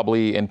think,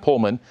 probably in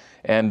Pullman,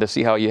 and to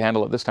see how you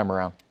handle it this time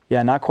around.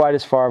 Yeah, not quite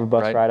as far of a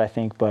bus ride, I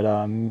think, but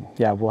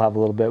we'll have a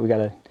little bit. We got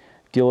to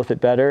deal with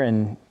it better,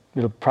 and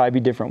it'll probably be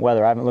different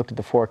weather. I haven't looked at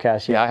the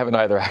forecast yet. Yeah, I haven't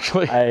either,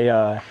 actually.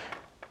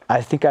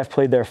 I think I've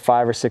played there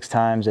 5 or 6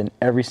 times, and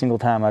every single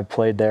time I've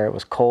played there, it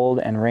was cold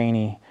and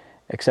rainy,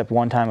 except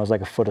one time it was like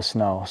a foot of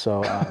snow.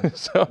 So,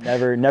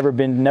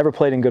 never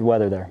played in good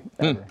weather there.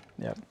 Ever.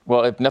 Yep.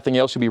 Well, if nothing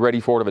else, you'll be ready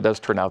for it if it does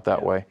turn out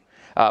that way.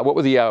 What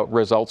were the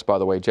results, by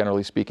the way,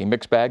 generally speaking?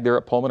 Mixed bag there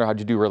at Pullman, or how'd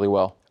you do really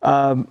well?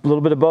 A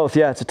little bit of both.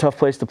 Yeah, it's a tough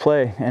place to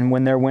play, and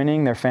when they're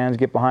winning, their fans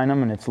get behind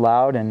them, and it's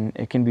loud, and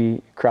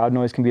crowd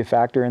noise can be a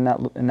factor in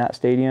that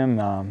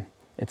stadium.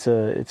 It's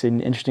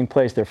an interesting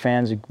place. Their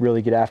fans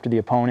really get after the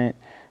opponent.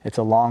 It's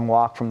a long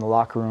walk from the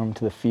locker room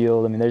to the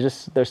field. I mean,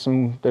 there's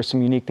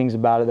some unique things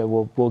about it that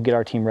we'll get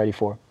our team ready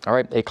for. All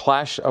right, a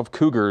clash of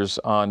Cougars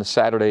on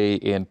Saturday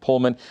in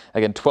Pullman.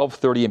 Again,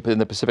 12:30 in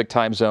the Pacific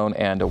time zone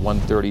and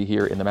 1:30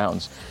 here in the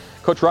mountains.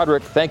 Coach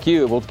Roderick, thank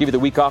you. We'll give you the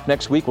week off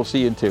next week. We'll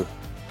see you in 2.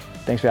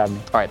 Thanks for having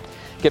me. All right.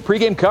 Get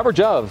pregame coverage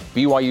of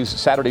BYU's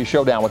Saturday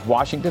showdown with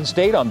Washington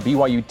State on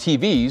BYU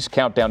TV's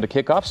Countdown to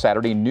Kickoff,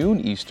 Saturday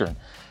noon Eastern.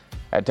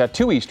 At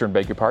 2 Eastern,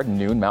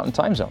 noon Mountain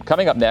Time Zone.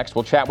 Coming up next,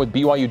 we'll chat with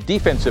BYU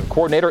defensive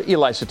coordinator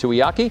Ilaisa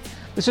Tuiaki.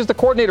 This is the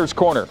Coordinator's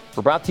Corner.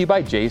 We're brought to you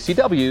by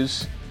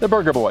JCW's The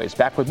Burger Boys.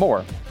 Back with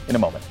more in a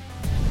moment.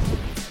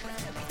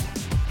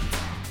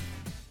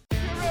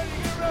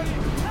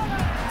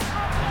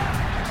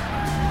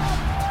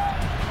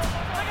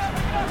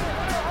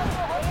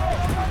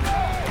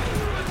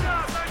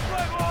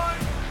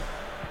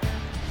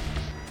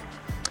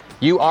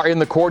 You are in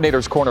the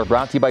Coordinator's Corner,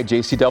 brought to you by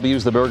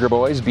JCW's The Burger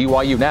Boys.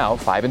 BYU now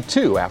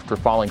 5-2 after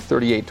falling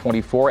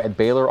 38-24 at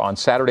Baylor on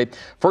Saturday.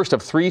 First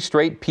of 3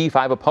 straight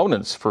P5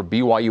 opponents for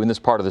BYU in this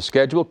part of the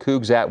schedule.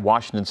 Cougs at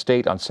Washington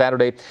State on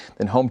Saturday,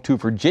 then home to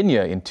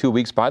Virginia in 2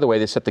 weeks. By the way,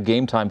 they set the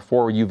game time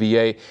for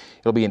UVA.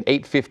 It'll be an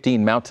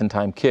 8:15 Mountain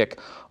Time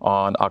kick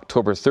on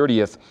October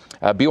 30th.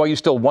 BYU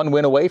still 1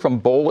 win away from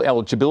bowl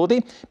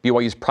eligibility.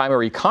 BYU's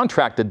primary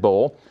contracted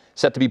bowl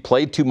set to be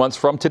played 2 months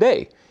from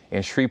today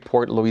in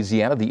Shreveport,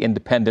 Louisiana, the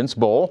Independence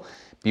Bowl.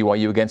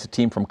 BYU against a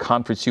team from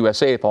Conference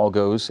USA if all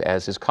goes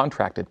as is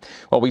contracted.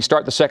 Well, we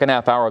start the second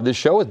half hour of this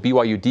show with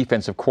BYU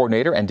defensive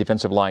coordinator and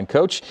defensive line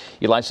coach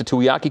Ilaisa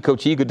Tuiaki.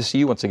 Coach E, good to see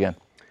you once again.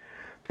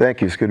 Thank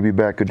you. It's good to be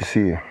back. Good to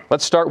see you.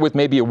 Let's start with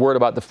maybe a word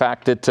about the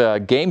fact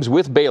that games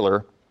with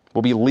Baylor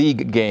will be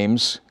league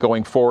games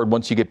going forward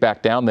once you get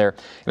back down there.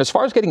 And as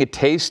far as getting a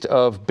taste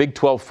of Big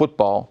 12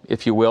 football,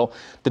 if you will,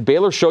 did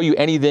Baylor show you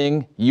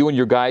anything you and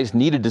your guys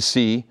needed to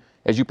see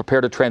as you prepare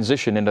to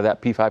transition into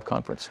that P5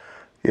 conference?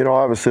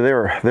 Obviously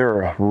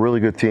they're a really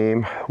good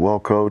team, well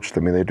coached.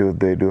 I mean,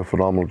 they do a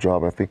phenomenal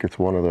job. I think it's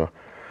one of the,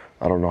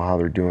 I don't know how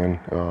they're doing,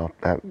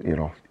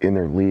 in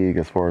their league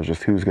as far as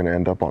just who's going to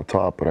end up on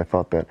top. But I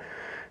thought that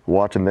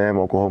watching them,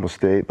 Oklahoma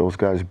State, those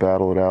guys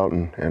battle it out,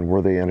 and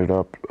where they ended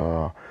up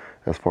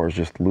as far as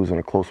just losing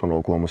a close one to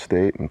Oklahoma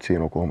State and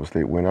seeing Oklahoma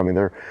State win. I mean,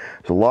 there's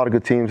a lot of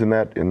good teams in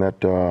that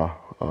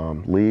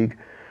league.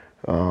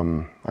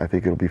 I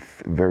think it'll be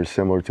very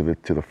similar to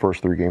the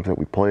first 3 games that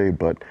we played,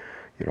 but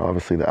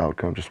obviously the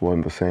outcome just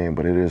wasn't the same.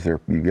 But it is there.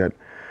 You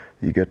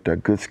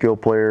get good skill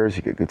players,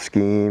 you get good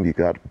scheme, you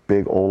got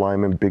big O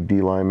linemen, big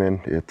D linemen.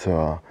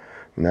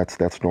 And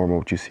that's normal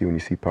what you see when you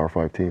see Power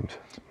 5 teams.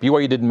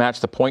 BYU didn't match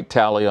the point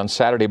tally on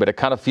Saturday, but it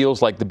kind of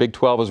feels like the Big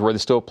 12 is where they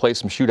still play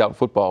some shootout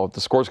football.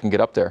 The scores can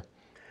get up there.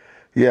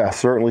 Yeah,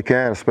 certainly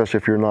can, especially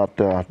if you're not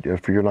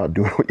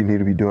doing what you need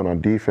to be doing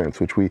on defense,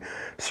 which we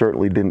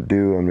certainly didn't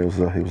do. I mean, it was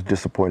a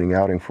disappointing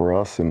outing for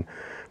us, and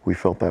we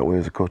felt that way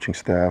as a coaching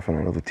staff, and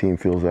I know the team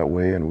feels that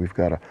way, and we've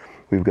got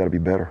to be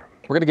better.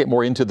 We're going to get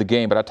more into the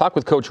game, but I talked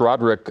with Coach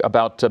Roderick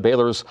about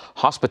Baylor's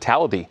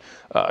hospitality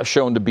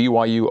shown to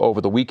BYU over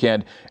the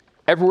weekend.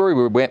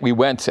 Everywhere we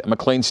went at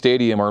McLean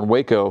Stadium or in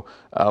Waco,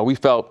 we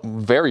felt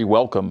very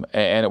welcome.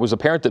 And it was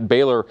apparent that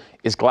Baylor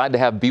is glad to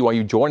have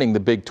BYU joining the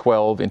Big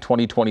 12 in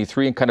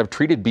 2023 and kind of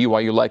treated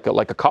BYU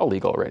like a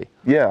colleague already.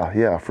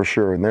 Yeah, for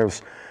sure. And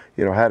there's,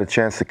 had a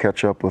chance to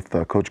catch up with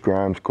Coach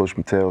Grimes, Coach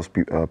Mateos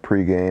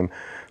pregame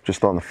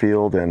just on the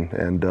field.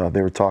 And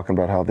they were talking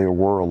about how there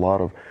were a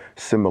lot of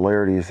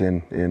similarities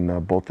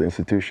in both the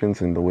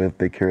institutions and the way that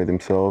they carry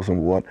themselves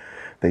and what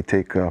they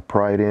take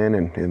pride in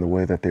and in the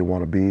way that they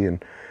want to be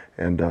and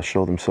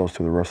show themselves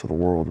to the rest of the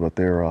world. But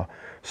there are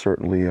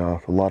certainly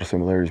a lot of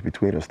similarities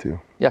between us two.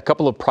 Yeah, a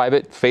couple of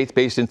private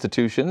faith-based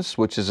institutions,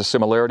 which is a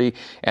similarity.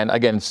 And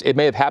again, it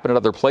may have happened at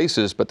other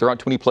places, but there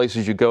aren't too many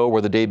places you go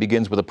where the day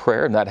begins with a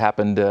prayer, and that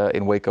happened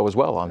in Waco as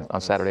well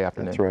on Saturday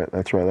afternoon.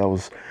 That's right. That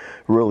was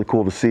really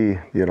cool to see,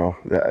 in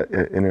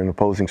an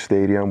opposing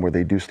stadium where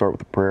they do start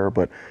with a prayer.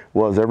 But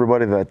was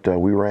everybody that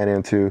we ran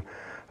into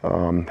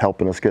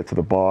helping us get to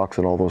the box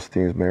and all those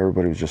things, man,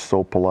 everybody was just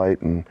so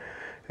polite and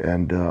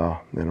I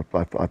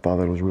thought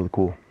that was really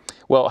cool.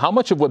 Well, how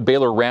much of what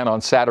Baylor ran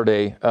on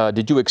Saturday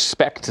did you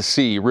expect to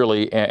see,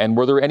 really? And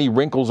were there any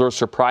wrinkles or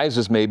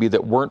surprises maybe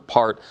that weren't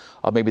part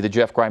of maybe the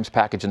Jeff Grimes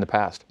package in the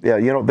past? Yeah,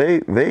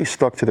 they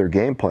stuck to their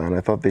game plan.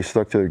 I thought they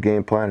stuck to their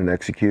game plan and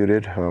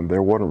executed.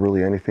 There wasn't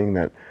really anything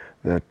that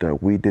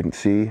we didn't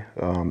see.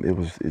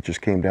 It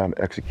just came down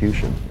to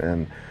execution.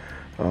 And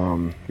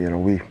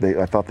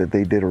I thought that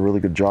they did a really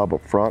good job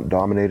up front,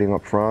 dominating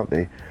up front.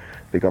 They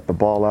got the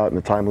ball out in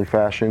a timely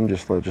fashion,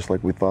 just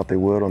like we thought they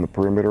would on the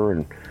perimeter.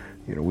 And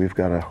we've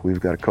got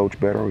to coach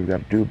better. We've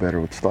got to do better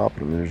with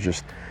stopping them. There's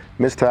just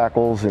missed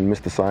tackles and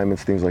missed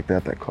assignments, things like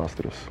that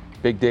costed us.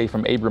 Big day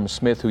from Abram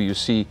Smith, who you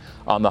see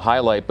on the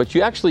highlight. But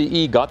you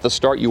actually, got the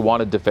start you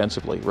wanted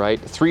defensively, right?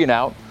 3 and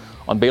out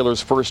on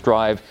Baylor's first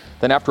drive.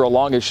 Then after a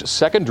longish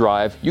second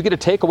drive, you get a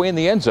takeaway in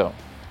the end zone.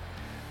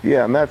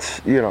 Yeah, and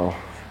that's,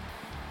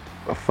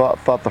 I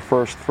thought the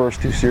first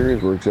 2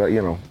 series were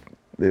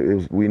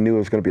we knew it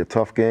was going to be a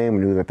tough game.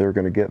 We knew that they were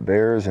going to get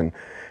theirs, and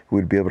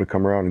we'd be able to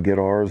come around and get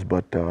ours.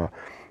 But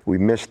we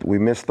missed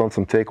on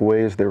some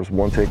takeaways. There was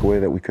one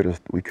takeaway that we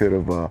could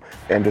have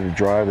ended a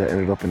drive that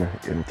ended up in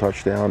a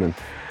touchdown.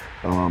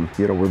 And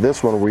with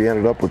this one, we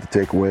ended up with the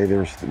takeaway.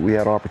 We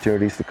had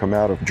opportunities to come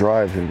out of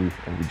drives, and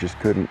we just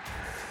couldn't.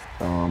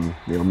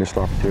 Missed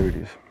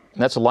opportunities.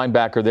 And that's a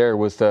linebacker there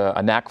with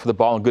a knack for the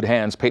ball in good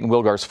hands. Peyton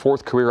Wilgar's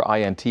 4th career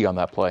INT on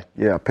that play.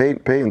 Yeah,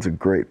 Peyton's a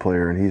great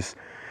player, and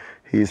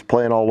he's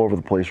playing all over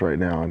the place right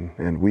now.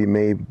 And we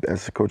may,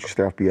 as the coaching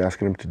staff, be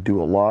asking him to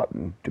do a lot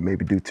and to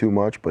maybe do too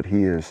much, but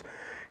he's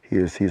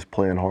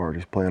playing hard.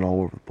 He's playing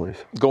all over the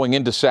place. Going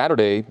into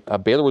Saturday,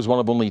 Baylor was one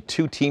of only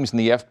 2 teams in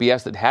the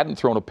FBS that hadn't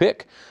thrown a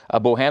pick.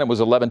 Bohannon was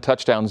 11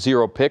 touchdowns,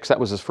 0 picks. That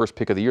was his first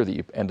pick of the year that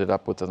you ended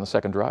up with on the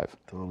second drive.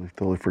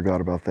 Totally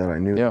forgot about that. I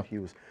knew that he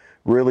was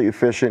really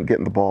efficient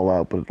getting the ball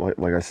out, but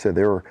like I said,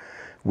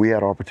 we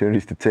had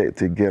opportunities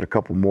to get a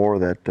couple more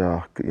that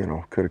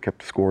could have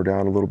kept the score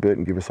down a little bit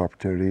and give us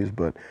opportunities,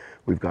 but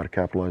we've got to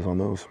capitalize on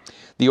those.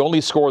 The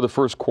only score of the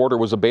first quarter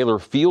was a Baylor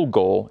field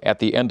goal at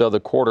the end of the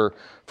quarter.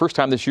 First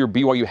time this year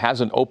BYU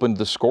hasn't opened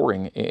the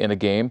scoring in a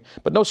game,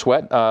 but no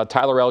sweat.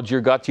 Tyler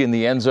Algier got you in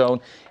the end zone,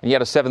 and you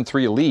had a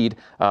 7-3 lead.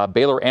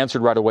 Baylor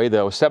answered right away,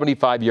 though.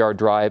 75-yard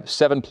drive,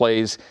 7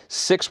 plays,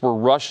 6 were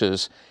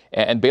rushes,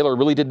 and Baylor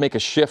really did make a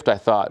shift, I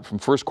thought, from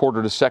first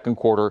quarter to second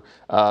quarter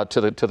to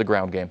the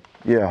ground game.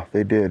 Yeah,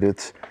 they did.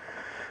 It's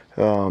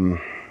they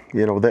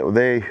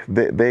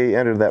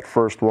entered that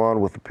first one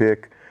with the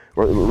pick.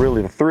 Or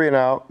really, the 3 and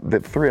out.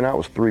 That 3 and out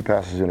was 3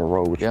 passes in a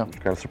row, which kind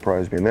of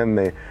surprised me. And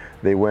then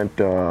they went,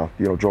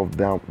 drove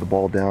the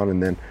ball down,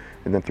 and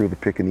then threw the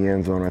pick in the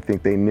end zone. I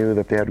think they knew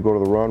that they had to go to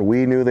the run.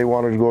 We knew they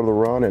wanted to go to the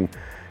run, and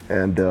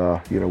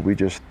we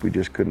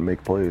just couldn't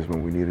make plays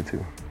when we needed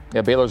to.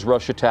 Yeah, Baylor's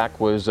rush attack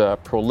was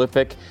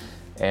prolific.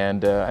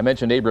 And I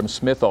mentioned Abram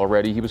Smith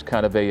already. He was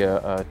kind of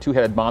a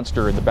 2-headed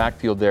monster in the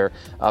backfield there.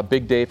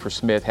 Big day for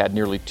Smith, had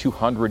nearly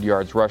 200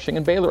 yards rushing.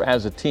 And Baylor,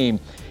 as a team,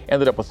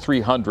 ended up with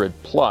 300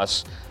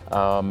 plus.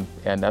 And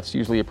that's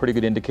usually a pretty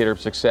good indicator of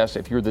success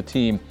if you're the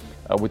team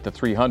with the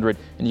 300.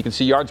 And you can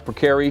see yards per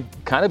carry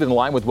kind of in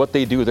line with what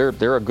they do.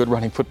 They're a good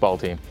running football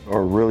team.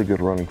 Or a really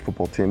good running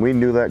football team. We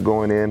knew that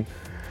going in.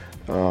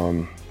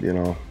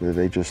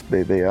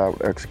 They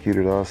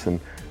out-executed us and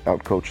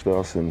out-coached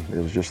us. And it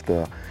was just...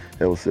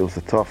 It was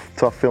a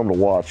tough film to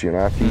watch.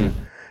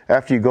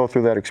 After you go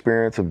through that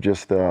experience of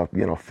just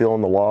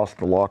feeling the loss in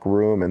the locker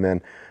room, and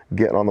then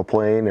getting on the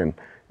plane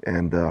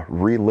and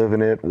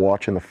reliving it,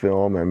 watching the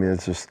film. I mean,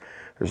 it's just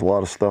there's a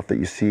lot of stuff that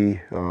you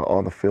see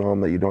on the film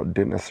that you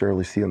didn't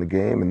necessarily see in the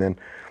game. And then,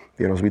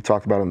 as we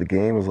talked about in the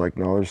game, it was like,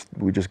 no,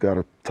 we just got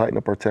to tighten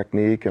up our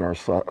technique and our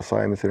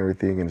assignments and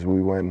everything. And as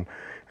we went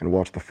and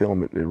watched the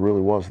film, it really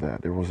was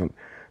that. There wasn't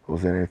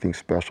anything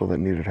special that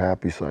needed to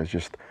happen besides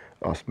just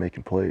us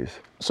making plays.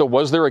 So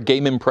was there a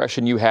game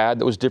impression you had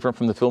that was different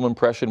from the film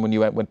impression when you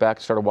went back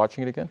and started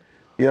watching it again?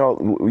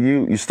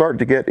 You start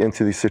to get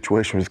into these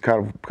situations,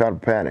 kind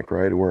of panic,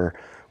 right? Where,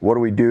 what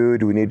do we do?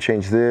 Do we need to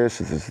change this?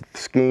 Is this the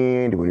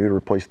scheme? Do we need to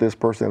replace this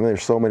person? I mean,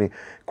 there's so many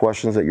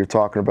questions that you're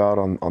talking about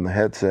on the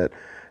headset.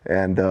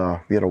 And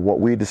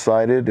what we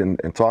decided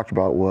and talked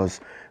about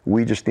was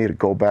we just need to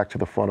go back to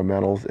the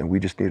fundamentals, and we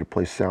just need to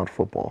play sound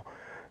football.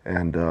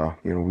 And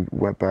we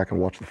went back and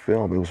watched the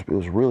film. It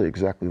was really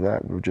exactly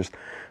that. We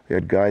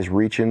had guys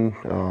reaching,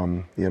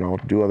 to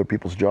do other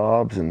people's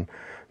jobs, and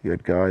you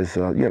had guys,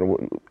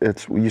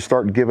 you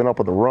start giving up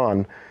on the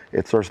run,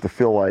 it starts to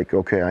feel like,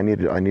 okay, I need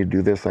to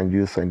do this, I need to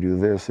do this, I need to do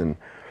this, and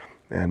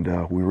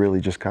we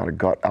really just kind of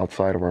got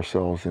outside of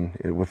ourselves and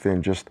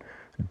within just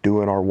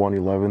doing our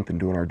 1/11th and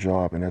doing our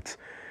job, and it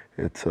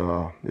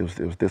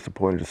was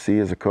disappointing to see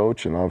as a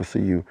coach, and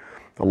obviously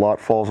a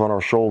lot falls on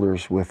our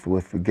shoulders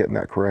with getting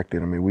that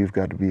corrected. I mean, we've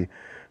got to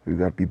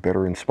be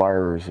better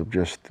inspirers of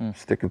just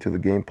sticking to the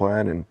game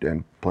plan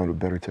and playing with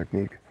better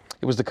technique.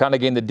 It was the kind of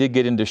game that did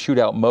get into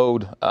shootout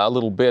mode a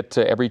little bit.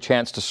 Every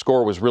chance to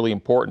score was really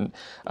important.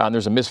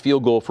 There's a missed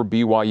field goal for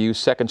BYU,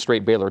 second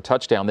straight Baylor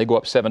touchdown. They go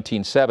up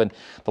 17-7.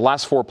 The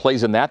last 4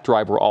 plays in that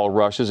drive were all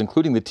rushes,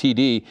 including the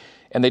TD.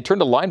 and they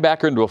turned a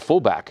linebacker into a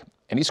fullback.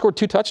 And he scored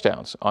 2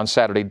 touchdowns on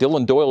Saturday.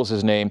 Dylan Doyle is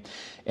his name.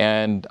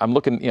 And I'm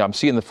looking, I'm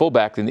seeing the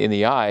fullback in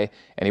the eye,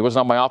 and he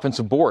wasn't on my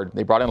offensive board.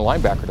 They brought in a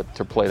linebacker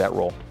to play that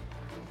role.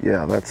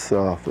 Yeah, that's,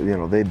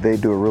 they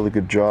do a really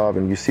good job.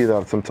 And you see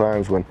that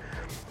sometimes when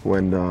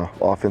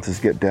offenses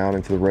get down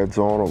into the red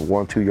zone or the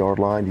 1-2 yard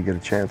line, you get a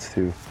chance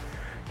to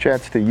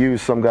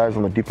use some guys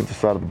on the defensive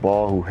side of the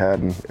ball who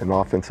had an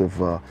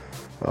offensive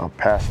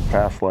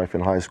past life in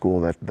high school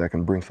that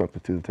can bring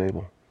something to the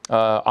table.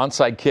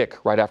 Onside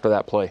kick right after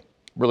that play.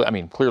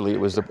 Really, clearly it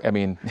was.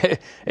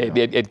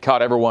 It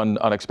caught everyone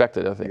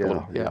unexpected. I think.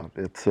 Yeah.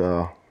 It's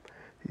that's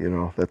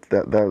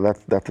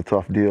a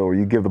tough deal where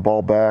you give the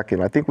ball back,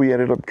 and I think we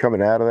ended up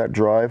coming out of that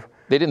drive.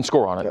 They didn't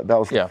score on it. That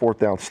was the 4th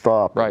down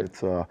stop. Right.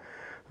 It's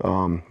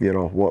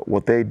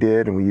what they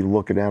did, and when you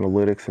look at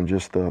analytics, and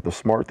just the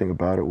smart thing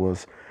about it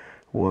was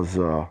they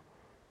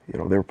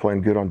were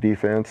playing good on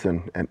defense,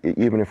 and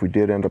even if we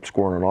did end up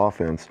scoring on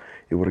offense,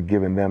 it would have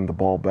given them the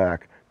ball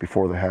back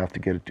before the half to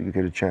get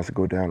a chance to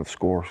go down and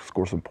score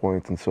some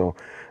points. And so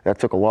that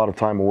took a lot of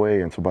time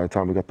away. And so by the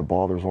time we got the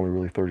ball, there was only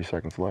really 30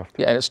 seconds left.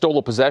 Yeah, and it stole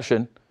a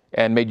possession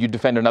and made you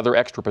defend another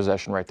extra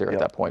possession right there at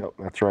that point.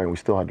 That's right. And we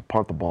still had to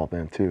punt the ball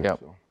then too. Yep.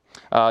 So.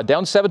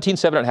 Down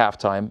 17-7 at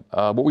halftime.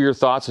 What were your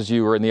thoughts as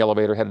you were in the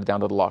elevator headed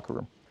down to the locker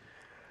room?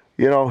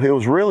 It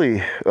was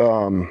really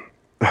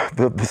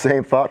the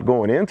same thought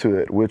going into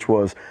it, which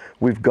was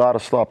we've got to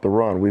stop the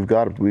run. We've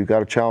got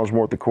to challenge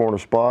more at the corner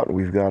spot, and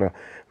we've got to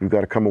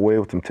come away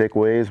with some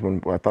takeaways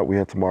when I thought we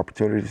had some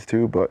opportunities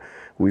to, but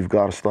we've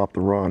got to stop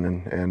the run.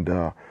 And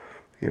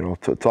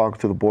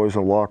talking to the boys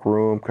in the locker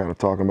room, kind of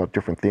talking about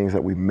different things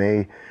that we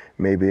may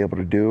be able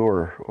to do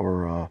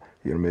or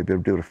maybe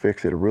able to do to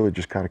fix it. It really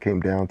just kind of came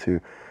down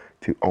to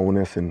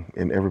onus and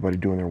everybody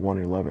doing their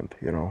 1/11th,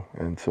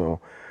 and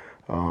so.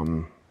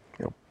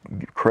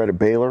 Credit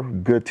Baylor,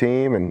 good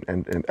team,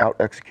 and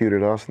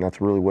out-executed us, and that's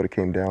really what it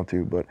came down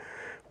to. But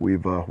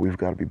we've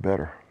got to be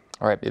better.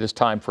 All right, it is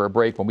time for a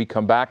break. When we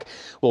come back,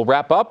 we'll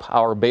wrap up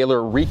our Baylor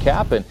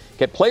recap and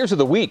get Players of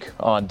the Week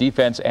on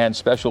defense and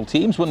special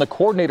teams. When the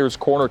Coordinator's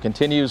Corner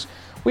continues,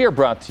 we are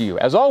brought to you,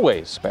 as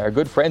always, by our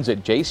good friends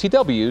at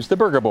JCW's The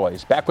Burger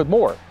Boys. Back with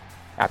more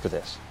after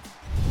this.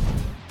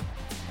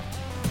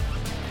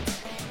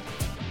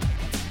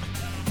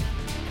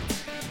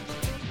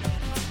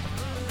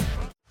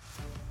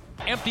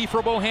 Empty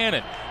for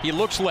Bohannon. He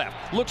looks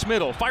left, looks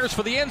middle, fires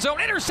for the end zone,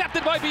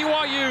 intercepted by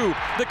BYU.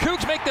 The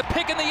Cougs make the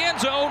pick in the end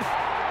zone,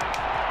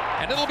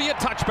 and it'll be a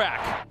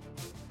touchback.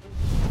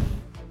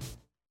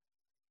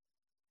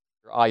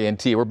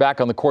 INT. We're back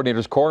on the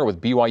Coordinator's Corner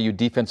with BYU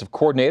defensive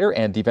coordinator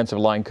and defensive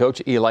line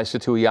coach Eli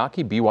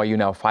Situiaki. BYU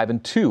now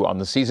 5-2 on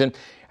the season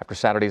after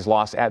Saturday's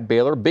loss at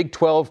Baylor. Big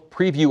 12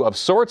 preview of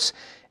sorts.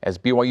 As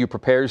BYU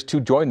prepares to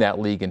join that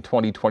league in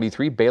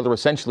 2023, Baylor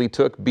essentially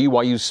took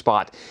BYU's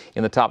spot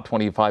in the top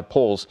 25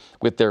 polls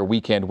with their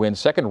weekend win.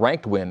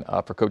 Second-ranked win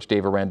for Coach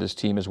Dave Aranda's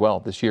team as well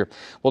this year.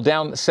 Well,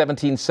 down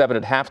 17-7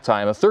 at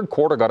halftime. The third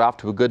quarter got off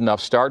to a good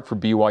enough start for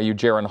BYU.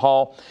 Jaron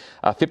Hall,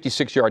 a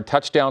 56-yard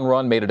touchdown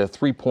run, made it a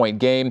 3-point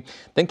game.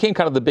 Then came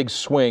kind of the big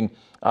swing.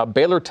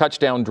 Baylor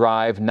touchdown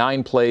drive,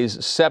 9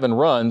 plays, 7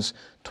 runs,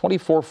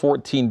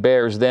 24-14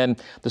 Bears. Then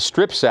the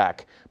strip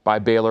sack by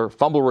Baylor,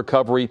 fumble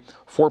recovery,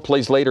 4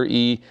 plays later,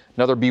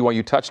 another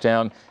BYU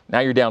touchdown.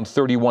 Now you're down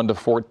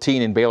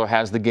 31-14, and Baylor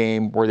has the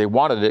game where they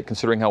wanted it,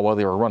 considering how well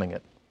they were running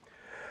it.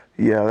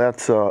 Yeah,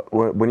 that's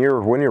when you're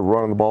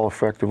running the ball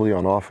effectively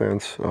on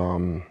offense.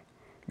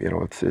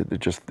 It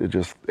just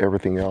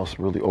everything else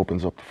really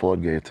opens up the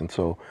floodgates, and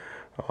so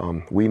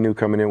we knew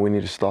coming in we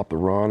needed to stop the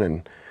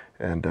run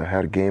and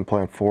had a game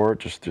plan for it.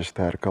 Just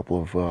had a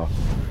couple of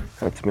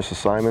had some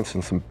misassignments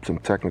and some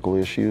technical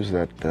issues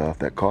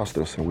that cost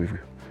us, and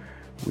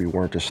we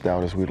weren't as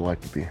stout as we'd like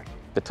to be.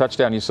 The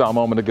touchdown you saw a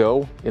moment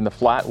ago in the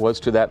flat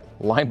was to that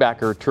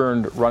linebacker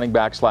turned running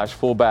back /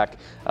 fullback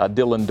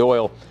Dylan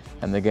Doyle,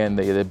 and again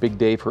the big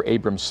day for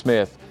Abram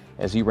Smith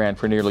as he ran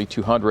for nearly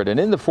 200. And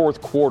in the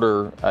fourth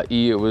quarter,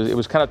 it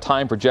was kind of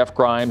time for Jeff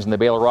Grimes and the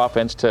Baylor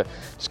offense to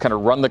just kind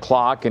of run the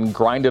clock and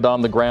grind it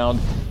on the ground.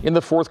 In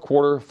the fourth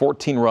quarter,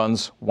 14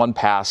 runs, 1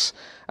 pass.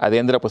 They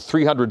ended up with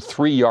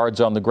 303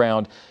 yards on the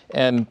ground,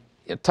 and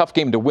a tough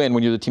game to win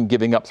when you're the team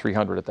giving up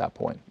 300 at that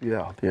point.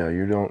 Yeah,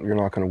 you're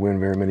not going to win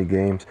very many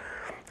games,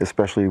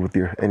 especially with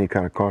any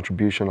kind of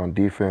contribution on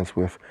defense.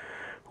 With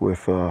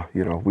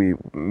we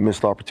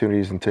missed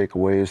opportunities and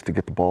takeaways to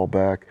get the ball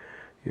back.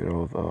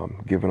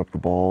 Giving up the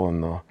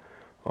ball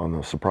on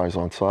the surprise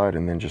onside,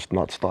 and then just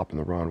not stopping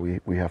the run.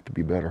 We have to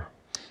be better.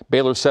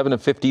 Baylor 7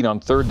 of 15 on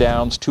third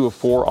downs, 2 of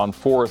 4 on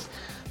fourth.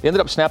 They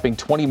ended up snapping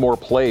 20 more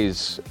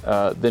plays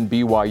than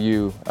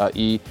BYU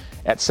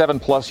at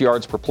 7+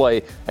 yards per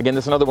play. Again,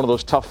 this is another one of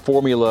those tough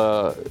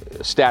formula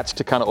stats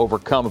to kind of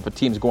overcome if a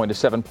team's going to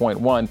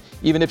 7.1.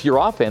 Even if your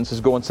offense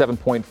is going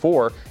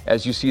 7.4,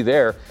 as you see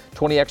there,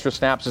 20 extra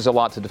snaps is a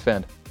lot to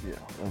defend. Yeah,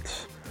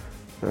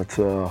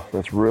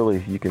 that's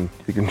really, you can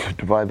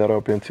divide that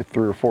up into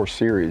 3 or 4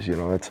 series.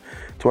 That's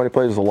 20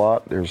 plays is a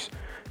lot.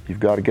 You've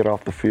got to get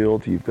off the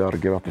field. You've got to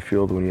get off the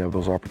field when you have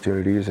those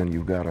opportunities, and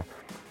you've got to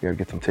You got to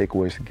get some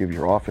takeaways to give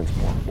your offense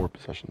more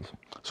possessions.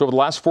 So over the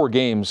last 4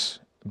 games,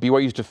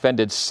 BYU's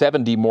defended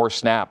 70 more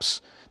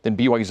snaps than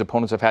BYU's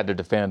opponents have had to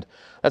defend.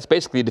 That's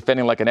basically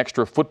defending like an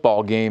extra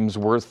football game's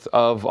worth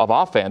of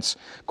offense.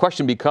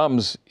 Question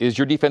becomes, is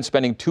your defense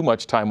spending too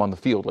much time on the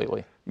field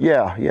lately?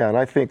 Yeah, and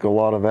I think a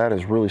lot of that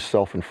is really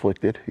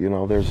self-inflicted. You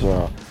know, there's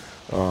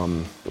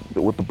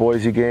with the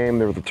Boise game,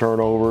 there were the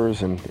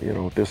turnovers, and you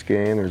know, with this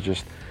game, there's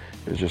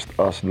just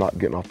us not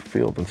getting off the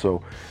field, and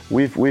so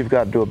we've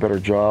got to do a better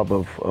job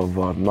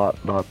of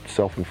not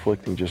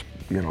self-inflicting just,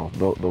 you know,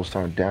 those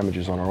kind of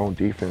damages on our own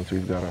defense.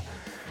 We've got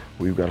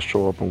to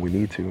show up when we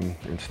need to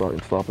and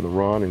stopping the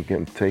run and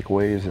getting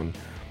takeaways and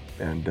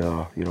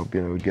you know,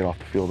 being able to get off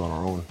the field on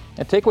our own.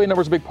 And takeaway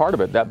number is a big part of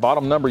it. That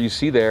bottom number you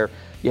see there,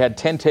 you had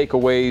 10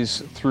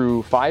 takeaways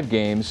through 5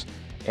 games,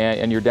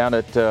 and you're down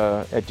at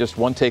just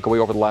 1 takeaway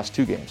over the last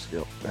 2 games.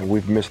 Yep, and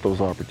we've missed those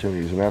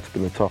opportunities, and that's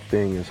been the tough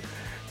thing is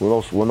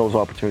when those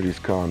opportunities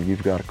come,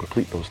 you've got to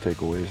complete those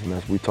takeaways, and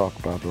as we talk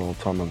about it all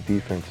the time on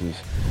defense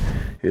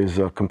is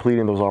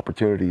completing those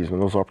opportunities. When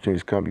those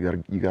opportunities come, you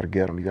got to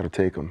get them, you got to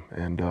take them,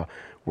 and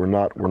we're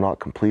not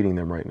completing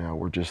them right now.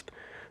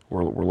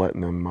 We're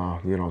letting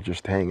them you know,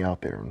 just hang out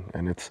there,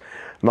 and it's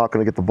not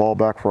going to get the ball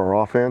back for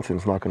our offense, and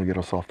it's not going to get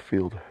us off the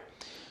field.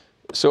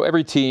 So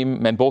every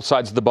team and both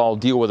sides of the ball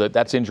deal with it.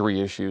 That's injury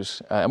issues.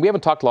 And we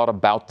haven't talked a lot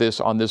about this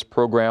on this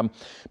program,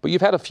 but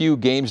you've had a few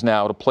games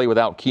now to play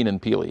without Keenan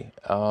Pili.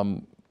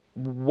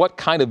 What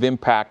kind of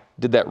impact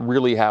did that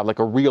really have, like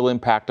a real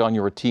impact on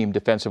your team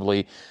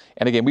defensively?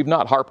 And again, we've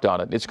not harped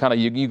on it. It's kind of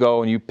you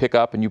go and you pick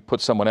up and you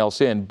put someone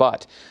else in.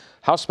 But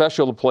how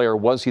special a player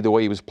was he the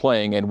way he was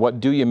playing, and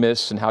what do you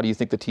miss, and how do you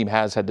think the team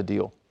has had to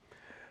deal?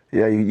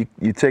 Yeah,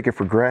 you take it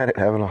for granted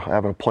having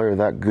a player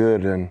that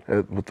good and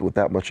with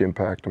that much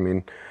impact. I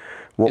mean,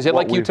 is it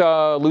like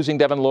Utah losing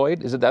Devin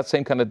Lloyd? Is it that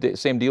same kind of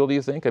same deal? Do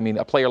you think? I mean,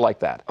 a player like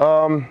that,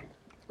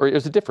 or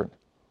is it different?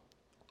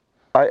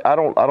 I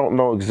don't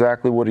know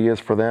exactly what he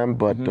is for them,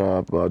 but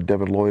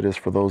Devin Lloyd is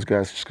for those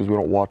guys. Just because we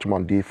don't watch him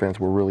on defense,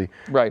 we're really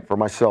for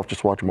myself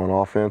just watch him on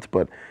offense.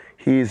 But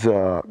it's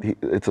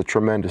a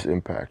tremendous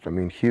impact. I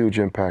mean, huge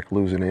impact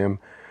losing him.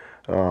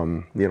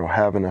 You know,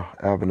 having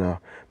to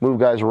move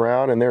guys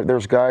around, and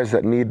there's guys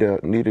that need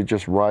to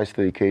just rise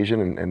to the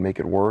occasion and make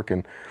it work.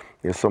 And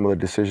you know, some of the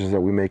decisions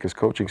that we make as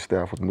coaching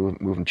staff with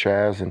moving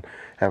Chaz and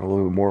having a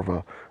little bit more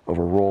of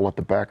a role at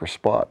the backer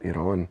spot, you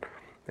know,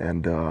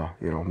 and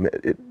you know,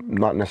 it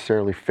not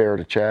necessarily fair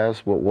to Chaz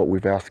what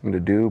we've asked him to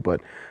do,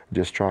 but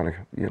just trying to,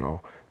 you know,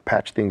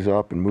 patch things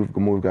up and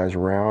move guys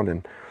around,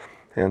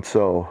 and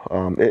so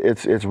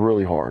it's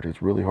really hard.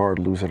 It's really hard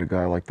losing a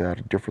guy like that,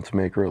 a difference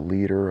maker, a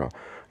leader,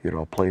 you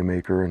know, a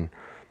playmaker,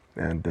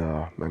 and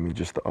I mean,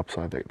 just the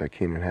upside that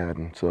Keenan had.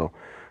 And so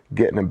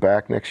getting him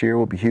back next year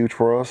will be huge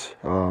for us.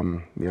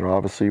 You know,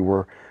 obviously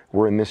we're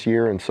in this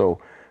year, and so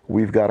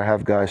we've got to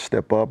have guys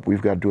step up.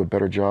 We've got to do a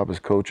better job as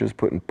coaches,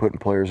 putting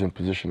players in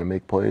position to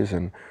make plays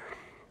and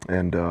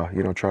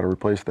you know, try to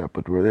replace that.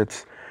 But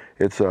it's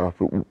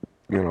you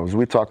know, as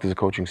we talk as a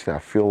coaching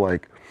staff, feel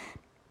like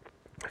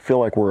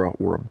we're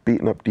a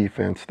beaten up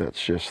defense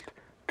that's just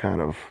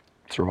kind of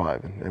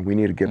surviving, and we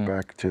need to get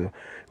back to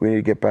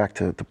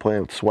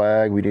playing with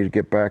swag. We need to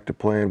get back to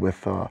playing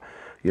with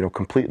you know,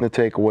 completing the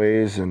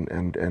takeaways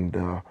and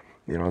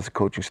you know, as a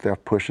coaching staff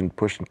pushing,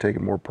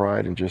 taking more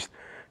pride and just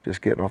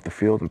getting off the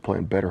field and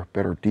playing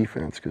better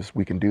defense, because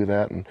we can do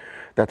that, and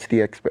that's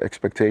the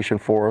expectation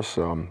for us.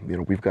 You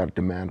know, we've got to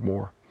demand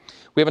more.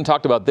 We haven't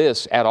talked about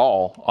this at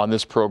all on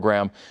this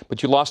program,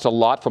 but you lost a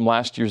lot from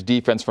last year's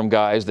defense from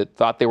guys that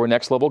thought they were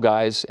next-level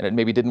guys, and it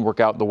maybe didn't work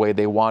out the way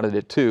they wanted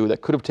it to, that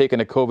could have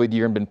taken a COVID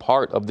year and been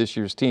part of this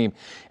year's team.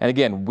 And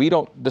again, we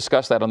don't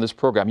discuss that on this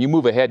program. You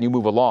move ahead and you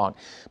move along.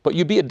 But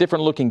you'd be a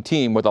different-looking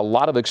team with a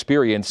lot of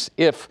experience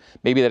if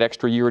maybe that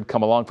extra year had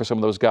come along for some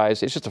of those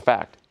guys. It's just a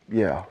fact.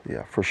 Yeah,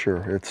 for sure.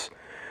 It's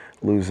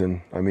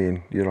losing. I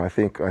mean, you know, I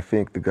think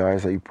the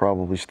guys that you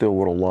probably still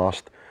would have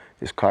lost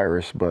is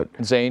Khyiris, but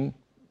Zane.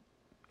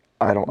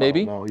 I don't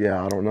know.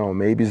 Yeah, I don't know.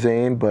 Maybe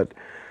Zane, but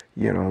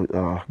you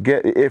know,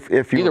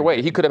 if you either way,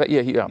 he could have.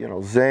 Yeah. You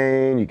know,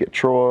 Zane, you get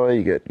Troy,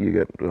 you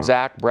get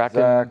Zach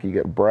Bracken, you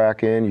get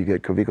Bracken, you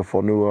get Kavika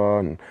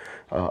Fonua, and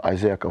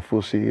Isaiah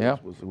Kaufusi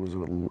was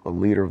a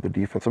leader of the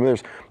defense. I mean,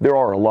 there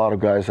are a lot of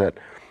guys that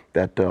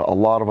a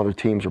lot of other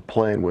teams are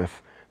playing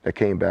with that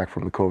came back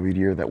from the COVID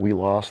year that we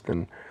lost,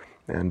 and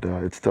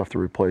it's tough to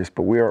replace.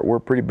 But we're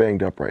pretty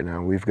banged up right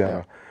now. We've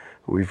got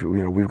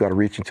to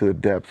reach into the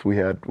depths. We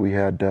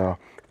had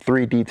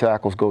 3 D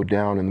tackles go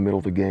down in the middle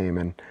of the game,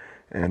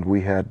 and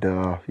we had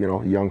you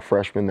know, a young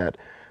freshman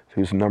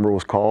whose number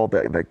was called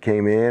that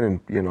came in and,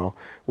 you know,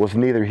 was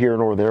neither here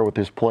nor there with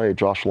his play,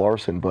 Josh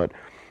Larson, but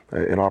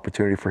an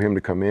opportunity for him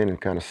to come in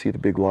and kind of see the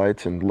big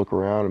lights and look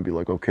around and be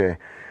like, okay.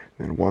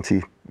 And once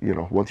you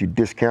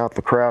discount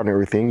the crowd and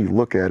everything, you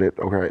look at it,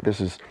 okay, this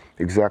is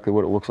exactly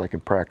what it looks like in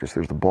practice.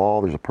 There's the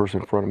ball, there's a person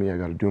in front of me, I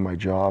got to do my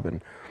job,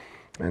 and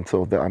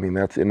so I mean,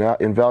 that's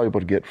invaluable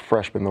to get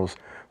freshmen those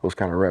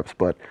kind of reps.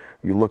 But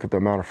you look at the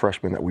amount of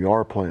freshmen that we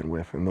are playing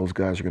with, and those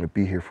guys are going to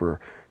be here for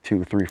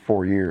 2, 3,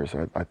 4 years.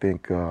 I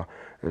think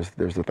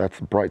that's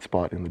a bright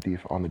spot on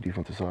the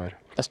defensive side.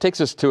 This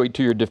takes us to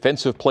your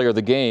defensive player of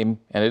the game,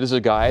 and it is a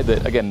guy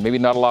that, again, maybe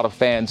not a lot of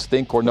fans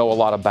think or know a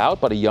lot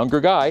about, but a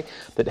younger guy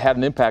that had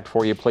an impact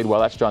for you, played well.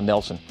 That's John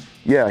Nelson.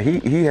 Yeah,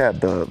 he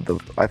had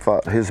I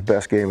thought his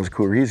best game was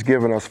Cougar. He's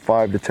given us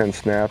 5 to 10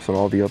 snaps in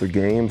all the other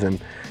games,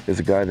 and is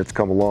a guy that's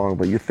come along.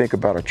 But you think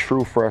about a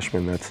true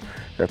freshman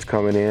that's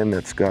coming in,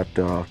 that's got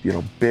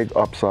big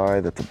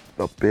upside, that's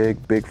a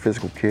big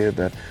physical kid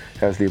that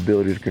has the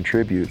ability to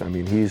contribute. I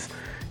mean, his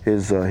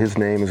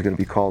name is going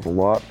to be called a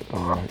lot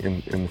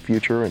in the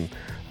future, and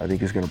I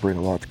think he's going to bring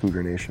a lot to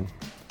Cougar Nation.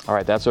 All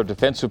right, that's our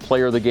defensive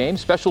player of the game.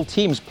 Special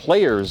teams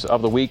players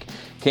of the week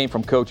came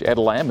from Coach Ed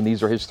Lamb, and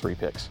these are his 3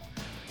 picks.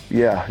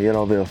 Yeah,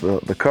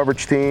 the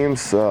coverage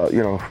teams,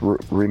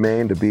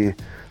 remain to be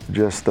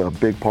just a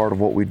big part of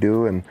what we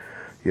do, and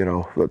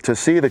to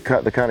see the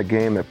kind of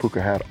game that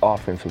Puka had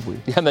offensively.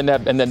 Yeah, and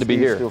then to be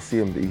here. Still see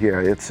him.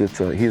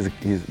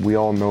 Yeah, we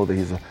all know that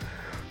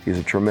he's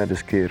a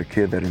tremendous kid, a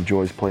kid that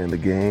enjoys playing the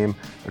game,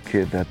 a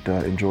kid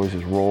that enjoys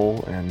his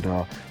role, and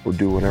will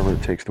do whatever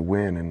it takes to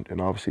win. And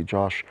obviously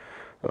Josh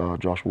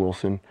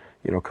Wilson,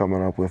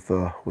 coming up with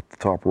the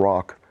top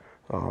rock.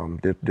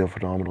 Did a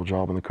phenomenal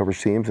job on the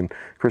coverage teams, and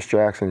Chris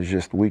Jackson is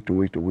just week to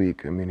week to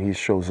week. I mean, he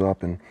shows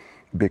up and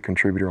big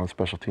contributor on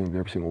special teams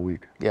every single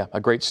week. Yeah, a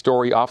great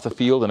story off the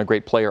field and a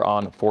great player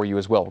on for you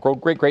as well.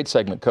 Great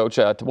segment, Coach.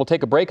 We'll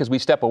take a break as we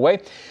step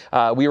away.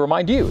 We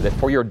remind you that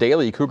for your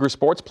daily Cougar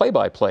Sports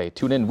play-by-play,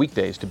 tune in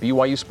weekdays to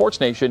BYU Sports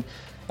Nation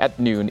at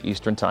noon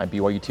Eastern Time,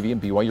 BYU TV and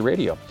BYU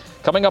Radio.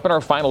 Coming up in our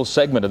final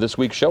segment of this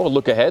week's show, a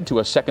look ahead to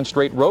a second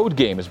straight road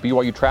game as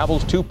BYU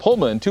travels to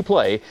Pullman to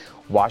play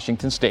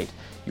Washington State.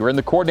 You're in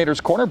the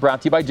Coordinator's Corner,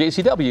 brought to you by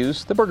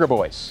JCW's The Burger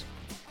Boys.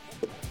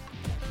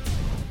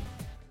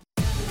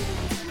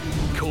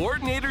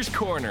 Coordinator's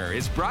Corner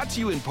is brought to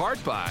you in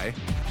part by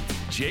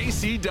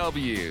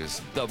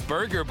JCW's The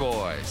Burger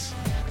Boys,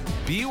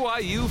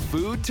 BYU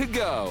Food to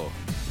Go,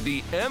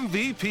 the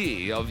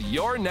MVP of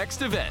your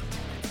next event,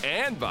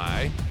 and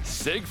by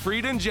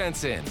Siegfried and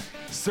Jensen,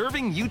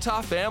 serving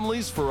Utah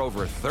families for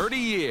over 30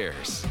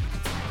 years.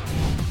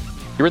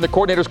 You're in the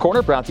Coordinator's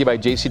Corner, brought to you by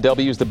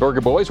JCW's The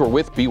Burger Boys. We're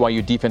with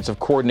BYU defensive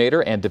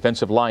coordinator and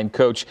defensive line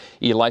coach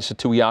Ilaisa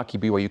Tuiaki.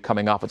 BYU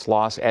coming off its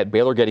loss at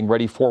Baylor, getting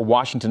ready for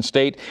Washington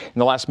State. In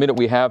the last minute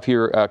we have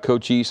here,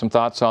 Coach E, some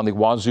thoughts on the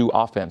Wazoo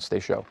offense they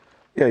show.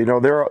 Yeah,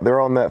 they're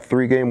on that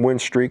 3-game win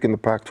streak in the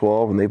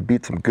Pac-12, and they've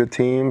beat some good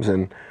teams,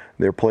 and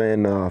they're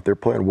playing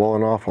well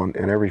enough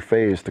in every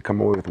phase to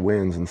come away with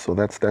wins, and so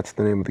that's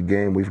the name of the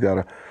game. We've got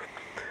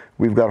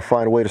to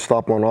find a way to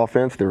stop them on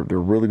offense. They're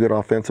really good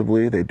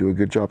offensively. They do a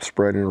good job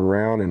spreading it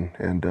around,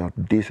 and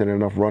decent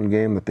enough run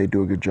game that they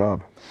do a good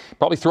job.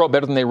 Probably throw it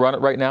better than they run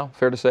it right now,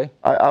 fair to say?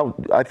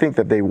 I think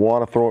that they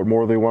want to throw it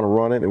more than they want to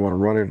run it. They want to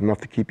run it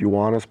enough to keep you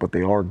honest, but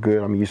they are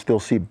good. I mean, you still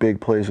see big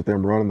plays with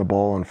them running the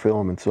ball on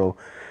film, and so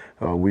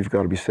we've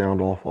got to be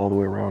sound all the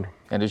way around.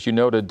 And as you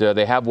noted,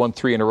 they have won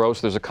 3 in a row,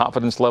 so there's a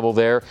confidence level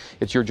there.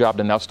 It's your job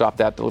to now stop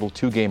that little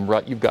 2-game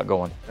rut you've got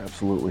going.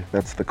 Absolutely.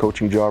 That's the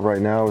coaching job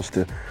right now, is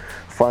to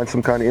find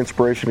some kind of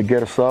inspiration to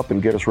get us up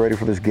and get us ready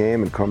for this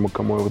game and come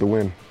away with a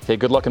win. Okay,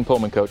 good luck in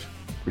Pullman, Coach.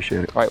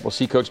 Appreciate it. All right, we'll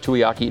see Coach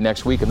Tuiaki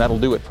next week, and that'll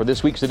do it for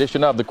this week's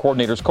edition of the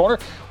Coordinator's Corner.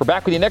 We're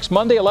back with you next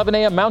Monday, 11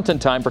 a.m. Mountain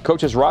Time for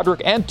Coaches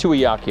Roderick and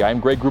Tuiaki. I'm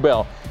Greg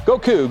Wrubell. Go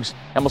Cougs,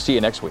 and we'll see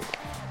you next week.